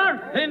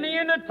star in the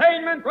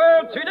entertainment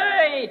world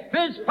today,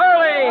 Miss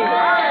Polly.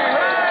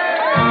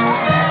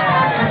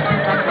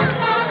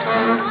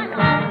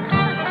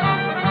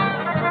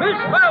 Miss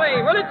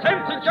Polly will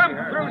attempt to jump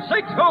through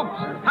 6 hoops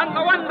on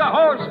the Wonder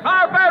Horse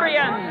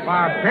Barbarian.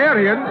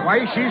 Barbarian?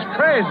 Why, she's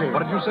crazy.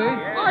 What did you say?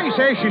 I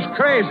say she's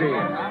crazy.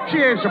 She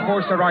ain't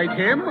supposed to ride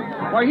him.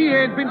 Why, he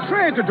ain't been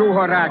trained to do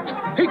her act.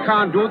 He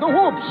can't do the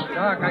whoops.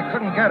 Doc, I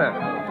couldn't get her.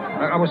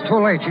 I was too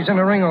late. She's in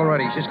the ring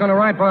already. She's going to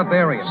ride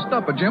Barbarian.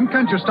 Stop it, Jim.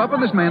 Can't you stop her?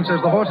 This man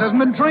says the horse hasn't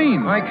been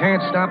trained. I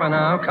can't stop her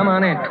now. Come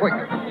on in, quick.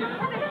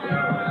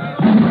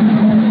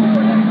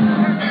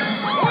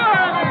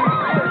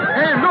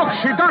 Hey, look,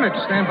 she done it.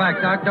 Stand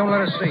back, Doc. Don't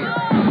let her see it.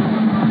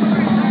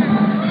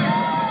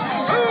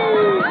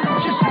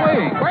 She's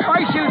swaying.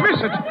 Why, she'll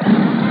miss it.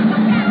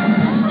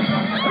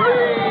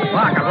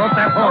 Doc, I wrote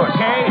that horse.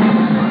 Okay.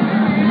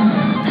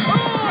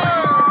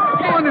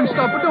 Go on and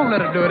stop her. Don't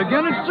let her do it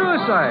again. It's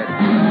suicide.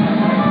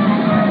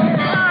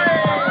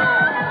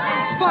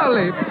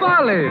 Polly,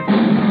 Polly.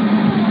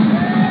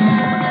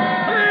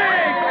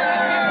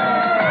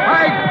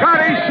 By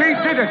golly, she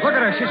did it. Look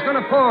at her. She's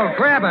going to fall.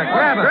 Grab her.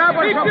 Grab her. Grab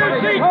her. Keep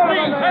your seats,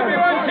 please.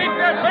 Everyone, keep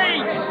your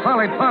seats.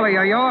 Polly,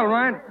 are you all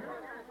right?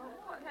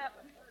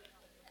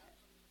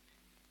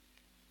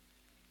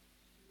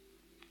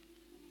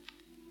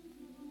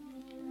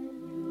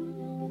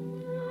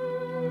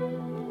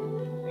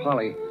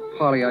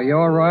 Polly, are you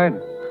all right?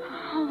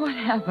 Oh, what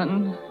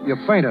happened? You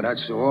fainted,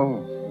 that's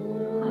all.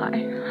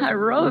 I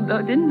rode,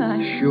 though, didn't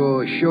I?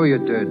 Sure you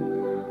did.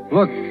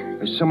 Look,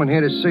 there's someone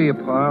here to see you,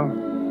 pal.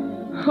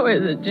 Who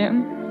is it,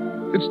 Jim?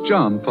 It's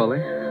John, Polly.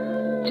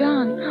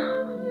 John.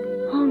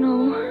 Oh,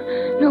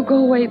 no. No, go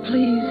away,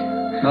 please.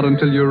 Not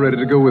until you're ready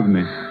to go with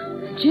me.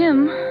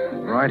 Jim.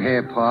 Right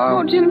here, pal.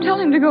 Oh, Jim, tell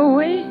him to go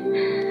away.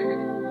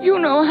 You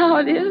know how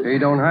it is. He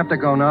don't have to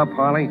go now,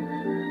 Polly.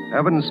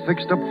 Everything's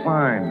fixed up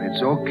fine.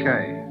 It's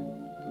okay.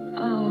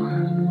 Oh.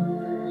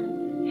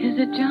 Is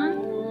it, John?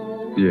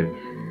 Yes.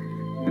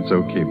 It's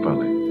okay,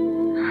 Polly.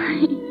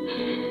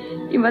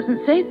 You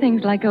mustn't say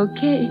things like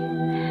okay.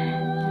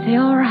 Say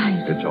all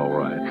right. It's all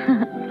right.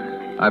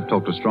 I've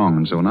talked to Strong,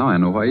 and so now I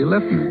know why you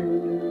left me.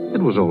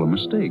 It was all a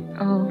mistake.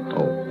 Oh.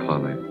 Oh,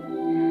 Polly.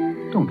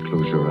 Don't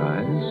close your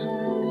eyes.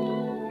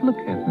 Look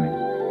at me.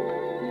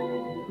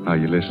 Are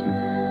you listening?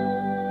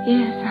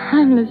 Yes,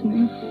 I'm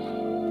listening.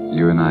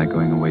 You and I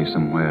going away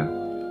somewhere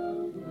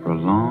for a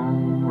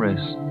long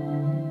rest.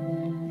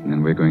 And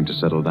then we're going to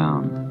settle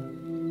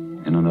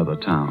down in another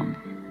town.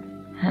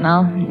 And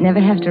I'll never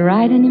have to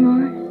ride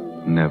anymore?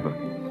 Never.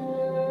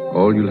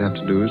 All you'll have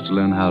to do is to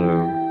learn how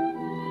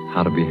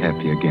to be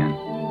happy again.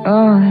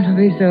 Oh, that'll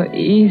be so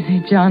easy,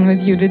 John, with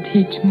you to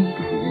teach me.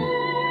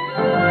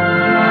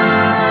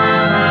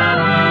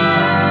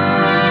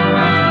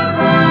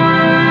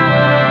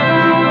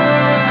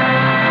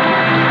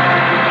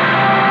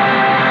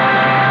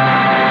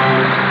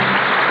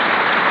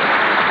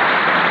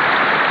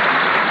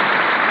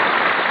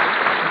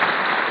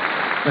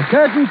 The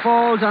curtain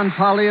falls on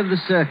Polly of the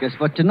Circus,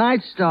 but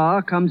tonight's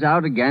star comes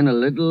out again a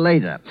little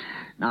later.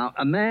 Now,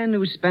 a man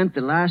who spent the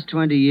last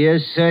 20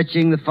 years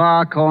searching the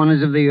far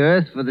corners of the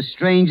earth for the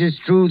strangest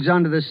truths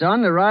under the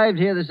sun arrived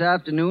here this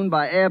afternoon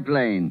by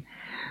airplane.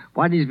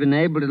 What he's been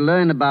able to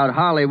learn about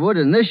Hollywood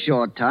in this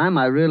short time,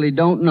 I really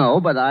don't know,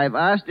 but I've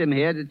asked him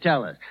here to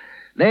tell us.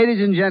 Ladies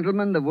and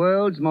gentlemen, the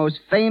world's most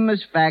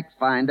famous fact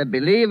finder,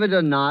 believe it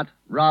or not,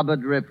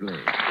 Robert Ripley.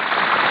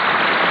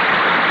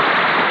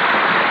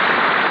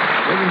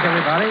 Greetings,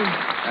 everybody,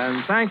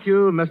 and thank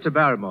you, Mr.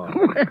 Barrymore.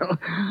 Well,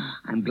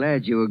 I'm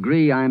glad you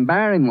agree I'm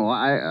Barrymore.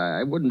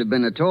 I wouldn't have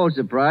been at all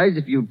surprised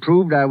if you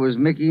proved I was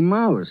Mickey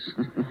Mouse.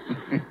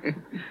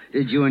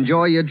 Did you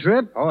enjoy your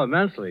trip? Oh,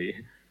 immensely.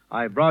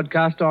 I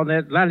broadcast on the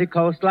Atlantic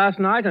coast last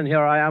night, and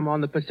here I am on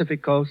the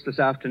Pacific coast this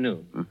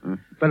afternoon. Mm-hmm.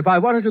 But if I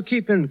wanted to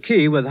keep in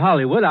key with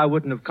Hollywood, I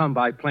wouldn't have come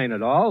by plane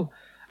at all.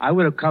 I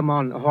would have come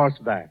on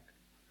horseback.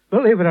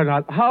 Believe it or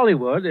not,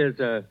 Hollywood is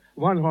a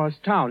one-horse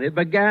town. It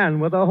began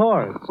with a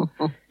horse.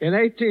 In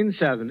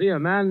 1870, a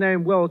man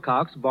named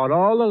Wilcox bought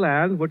all the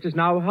land, which is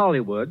now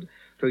Hollywood,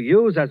 to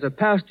use as a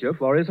pasture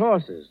for his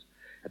horses.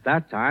 At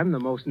that time, the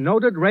most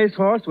noted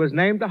racehorse was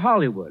named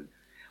Hollywood.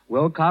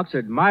 Wilcox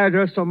admired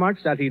her so much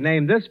that he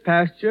named this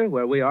pasture,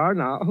 where we are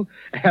now,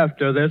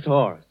 after this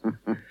horse.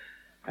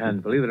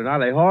 And believe it or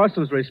not, a horse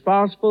was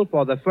responsible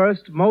for the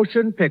first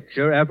motion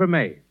picture ever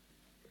made.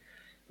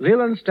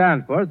 Leland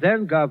Stanford,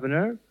 then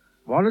governor,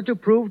 wanted to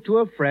prove to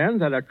a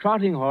friend that a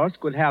trotting horse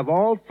could have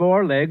all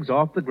 4 legs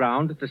off the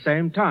ground at the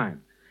same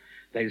time.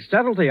 They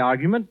settled the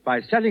argument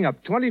by setting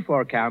up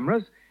 24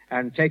 cameras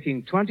and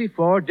taking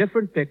 24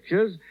 different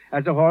pictures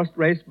as the horse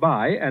raced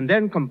by, and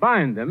then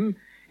combined them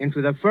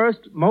into the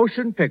first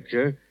motion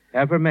picture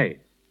ever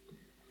made.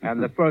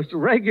 And the first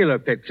regular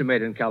picture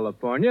made in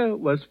California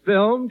was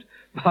filmed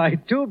by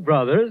 2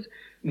 brothers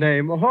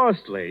named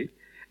Horsley,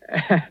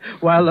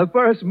 while the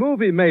first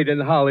movie made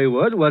in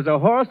Hollywood was a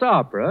horse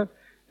opera,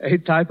 a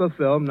type of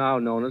film now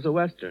known as a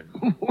Western.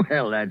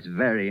 Well, that's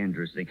very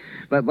interesting.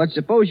 But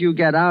suppose you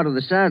get out of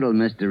the saddle,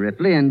 Mr.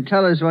 Ripley, and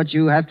tell us what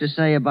you have to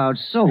say about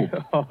soap.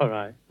 All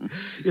right.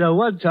 You know,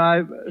 one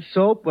time,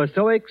 soap was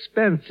so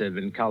expensive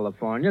in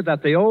California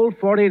that the old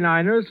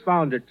 49ers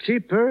found it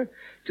cheaper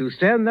to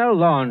send their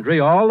laundry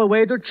all the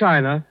way to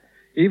China,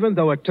 even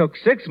though it took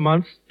 6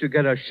 months to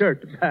get a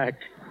shirt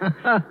back.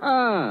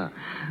 I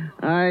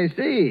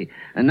see.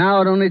 And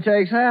now it only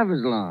takes half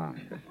as long.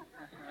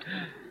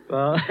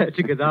 Well,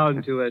 to get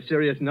down to a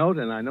serious note,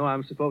 and I know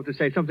I'm supposed to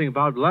say something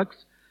about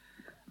Lux,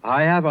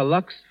 I have a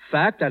Lux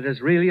fact that is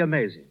really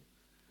amazing.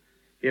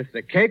 If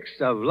the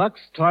cakes of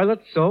Lux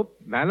toilet soap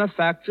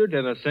manufactured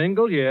in a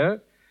single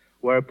year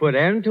were put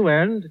end to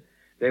end,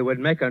 they would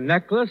make a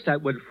necklace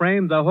that would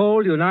frame the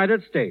whole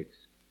United States.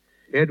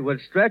 It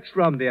would stretch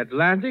from the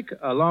Atlantic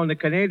along the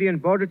Canadian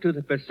border to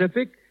the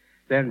Pacific,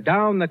 then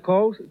down the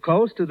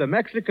coast to the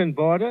Mexican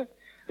border,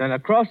 then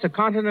across the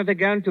continent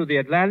again to the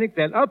Atlantic,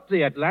 then up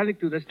the Atlantic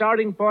to the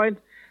starting point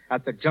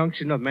at the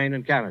junction of Maine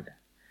and Canada.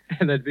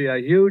 And there'd be a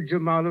huge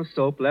amount of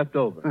soap left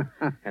over.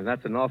 And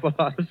that's an awful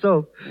lot of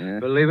soap,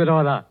 believe it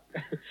or not.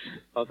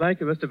 Well, thank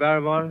you, Mr.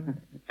 Barrymore,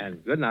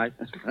 and good night.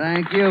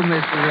 Thank you, Mr.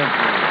 Ripley.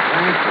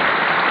 Thank you.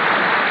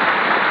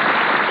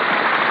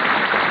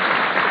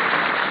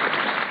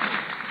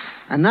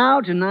 And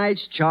now,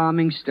 tonight's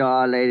charming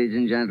star, ladies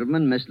and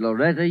gentlemen, Miss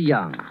Loretta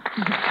Young.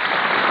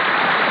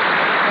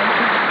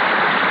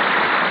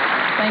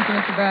 Thank you,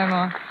 Mr.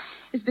 Barrymore.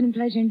 It's been a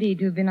pleasure indeed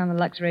to have been on the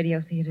Lux Radio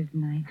Theater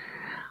tonight.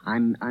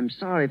 I'm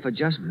sorry for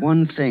just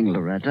one thing,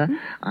 Loretta.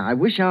 I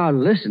wish our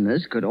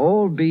listeners could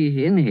all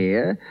be in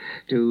here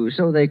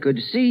so they could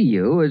see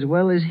you as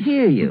well as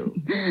hear you.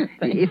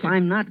 If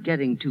I'm not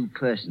getting too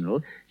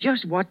personal,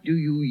 just what do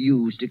you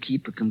use to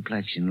keep a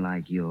complexion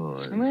like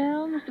yours?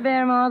 Well, Mr.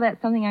 Barrymore,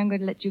 that's something I'm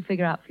going to let you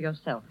figure out for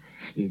yourself.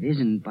 It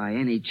isn't by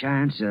any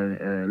chance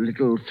a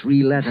little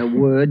 3-letter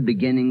word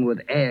beginning with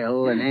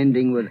L and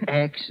ending with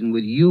X and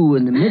with U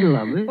in the middle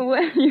of it?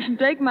 Well, you can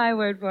take my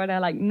word for it. I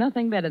like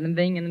nothing better than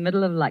being in the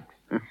middle of Lux.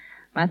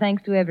 My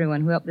thanks to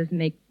everyone who helped this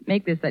make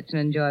this such an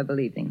enjoyable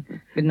evening.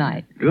 Good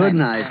night. Good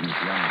night, Miss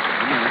Young.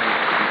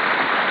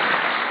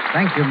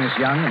 Thank you, Miss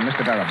Young and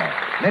Mr. Barrymore.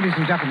 Ladies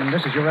and gentlemen,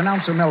 this is your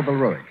announcer, Melville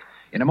Ruick.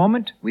 In a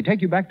moment, we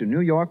take you back to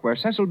New York, where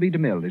Cecil B.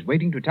 DeMille is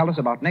waiting to tell us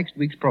about next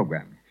week's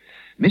program.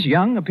 Miss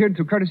Young appeared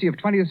through courtesy of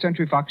 20th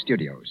Century Fox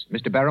Studios.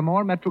 Mr.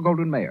 Barrymore,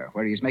 Metro-Goldwyn-Mayer,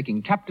 where he is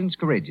making Captains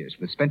Courageous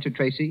with Spencer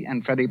Tracy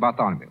and Freddie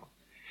Bartholomew.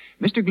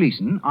 Mr.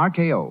 Gleason,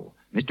 RKO.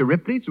 Mr.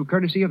 Ripley, through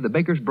courtesy of the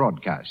Baker's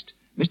Broadcast.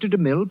 Mr.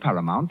 DeMille,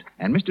 Paramount.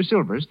 And Mr.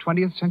 Silvers,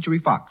 20th Century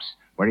Fox,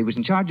 where he was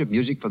in charge of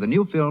music for the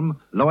new film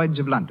Lloyds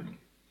of London.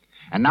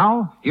 And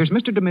now, here's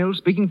Mr. DeMille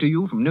speaking to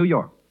you from New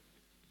York.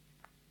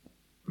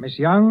 Miss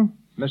Young,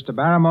 Mr.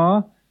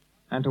 Barrymore,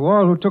 and to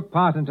all who took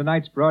part in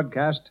tonight's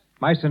broadcast,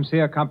 my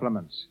sincere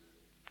compliments.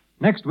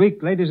 Next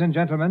week, ladies and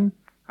gentlemen,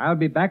 I'll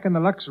be back in the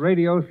Lux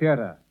Radio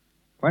Theater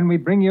when we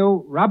bring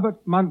you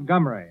Robert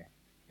Montgomery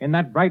in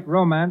that bright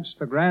romance,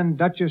 The Grand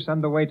Duchess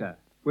and the Waiter,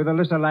 with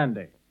Alyssa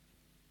Landy.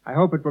 I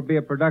hope it will be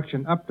a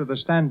production up to the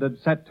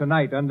standard set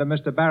tonight under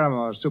Mr.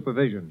 Barrymore's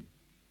supervision.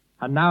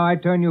 And now I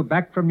turn you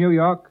back from New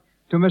York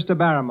to Mr.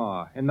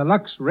 Barrymore in the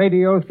Lux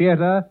Radio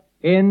Theater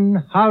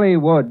in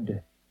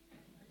Hollywood.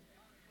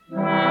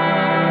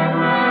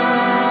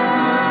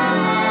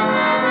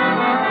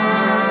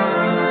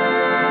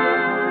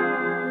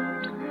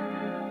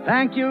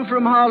 Thank you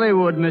from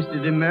Hollywood, Mr.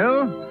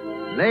 DeMille.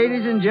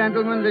 Ladies and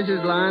gentlemen, this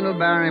is Lionel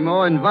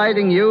Barrymore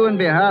inviting you on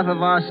behalf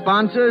of our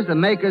sponsors, the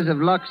makers of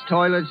Lux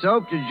Toilet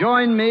Soap, to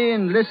join me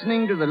in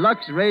listening to the Lux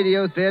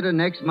Radio Theater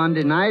next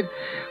Monday night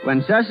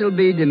when Cecil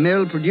B.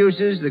 DeMille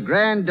produces The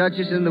Grand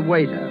Duchess and the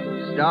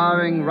Waiter,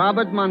 starring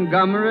Robert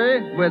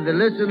Montgomery with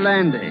Alyssa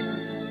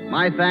Landy.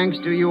 My thanks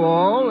to you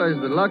all as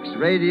the Lux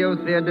Radio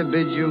Theater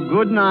bids you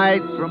good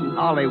night from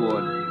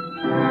Hollywood.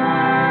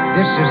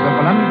 This is the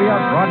Columbia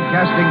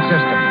Broadcasting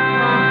System.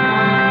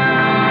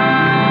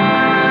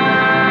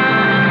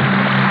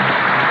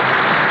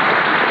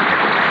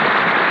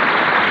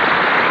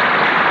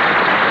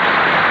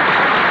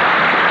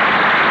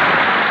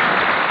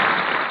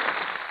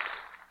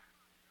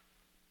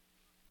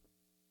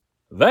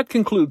 That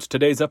concludes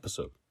today's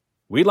episode.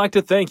 We'd like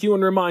to thank you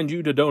and remind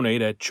you to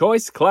donate at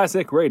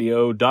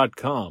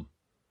choiceclassicradio.com.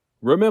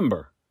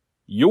 Remember,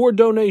 your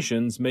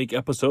donations make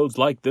episodes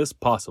like this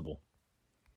possible.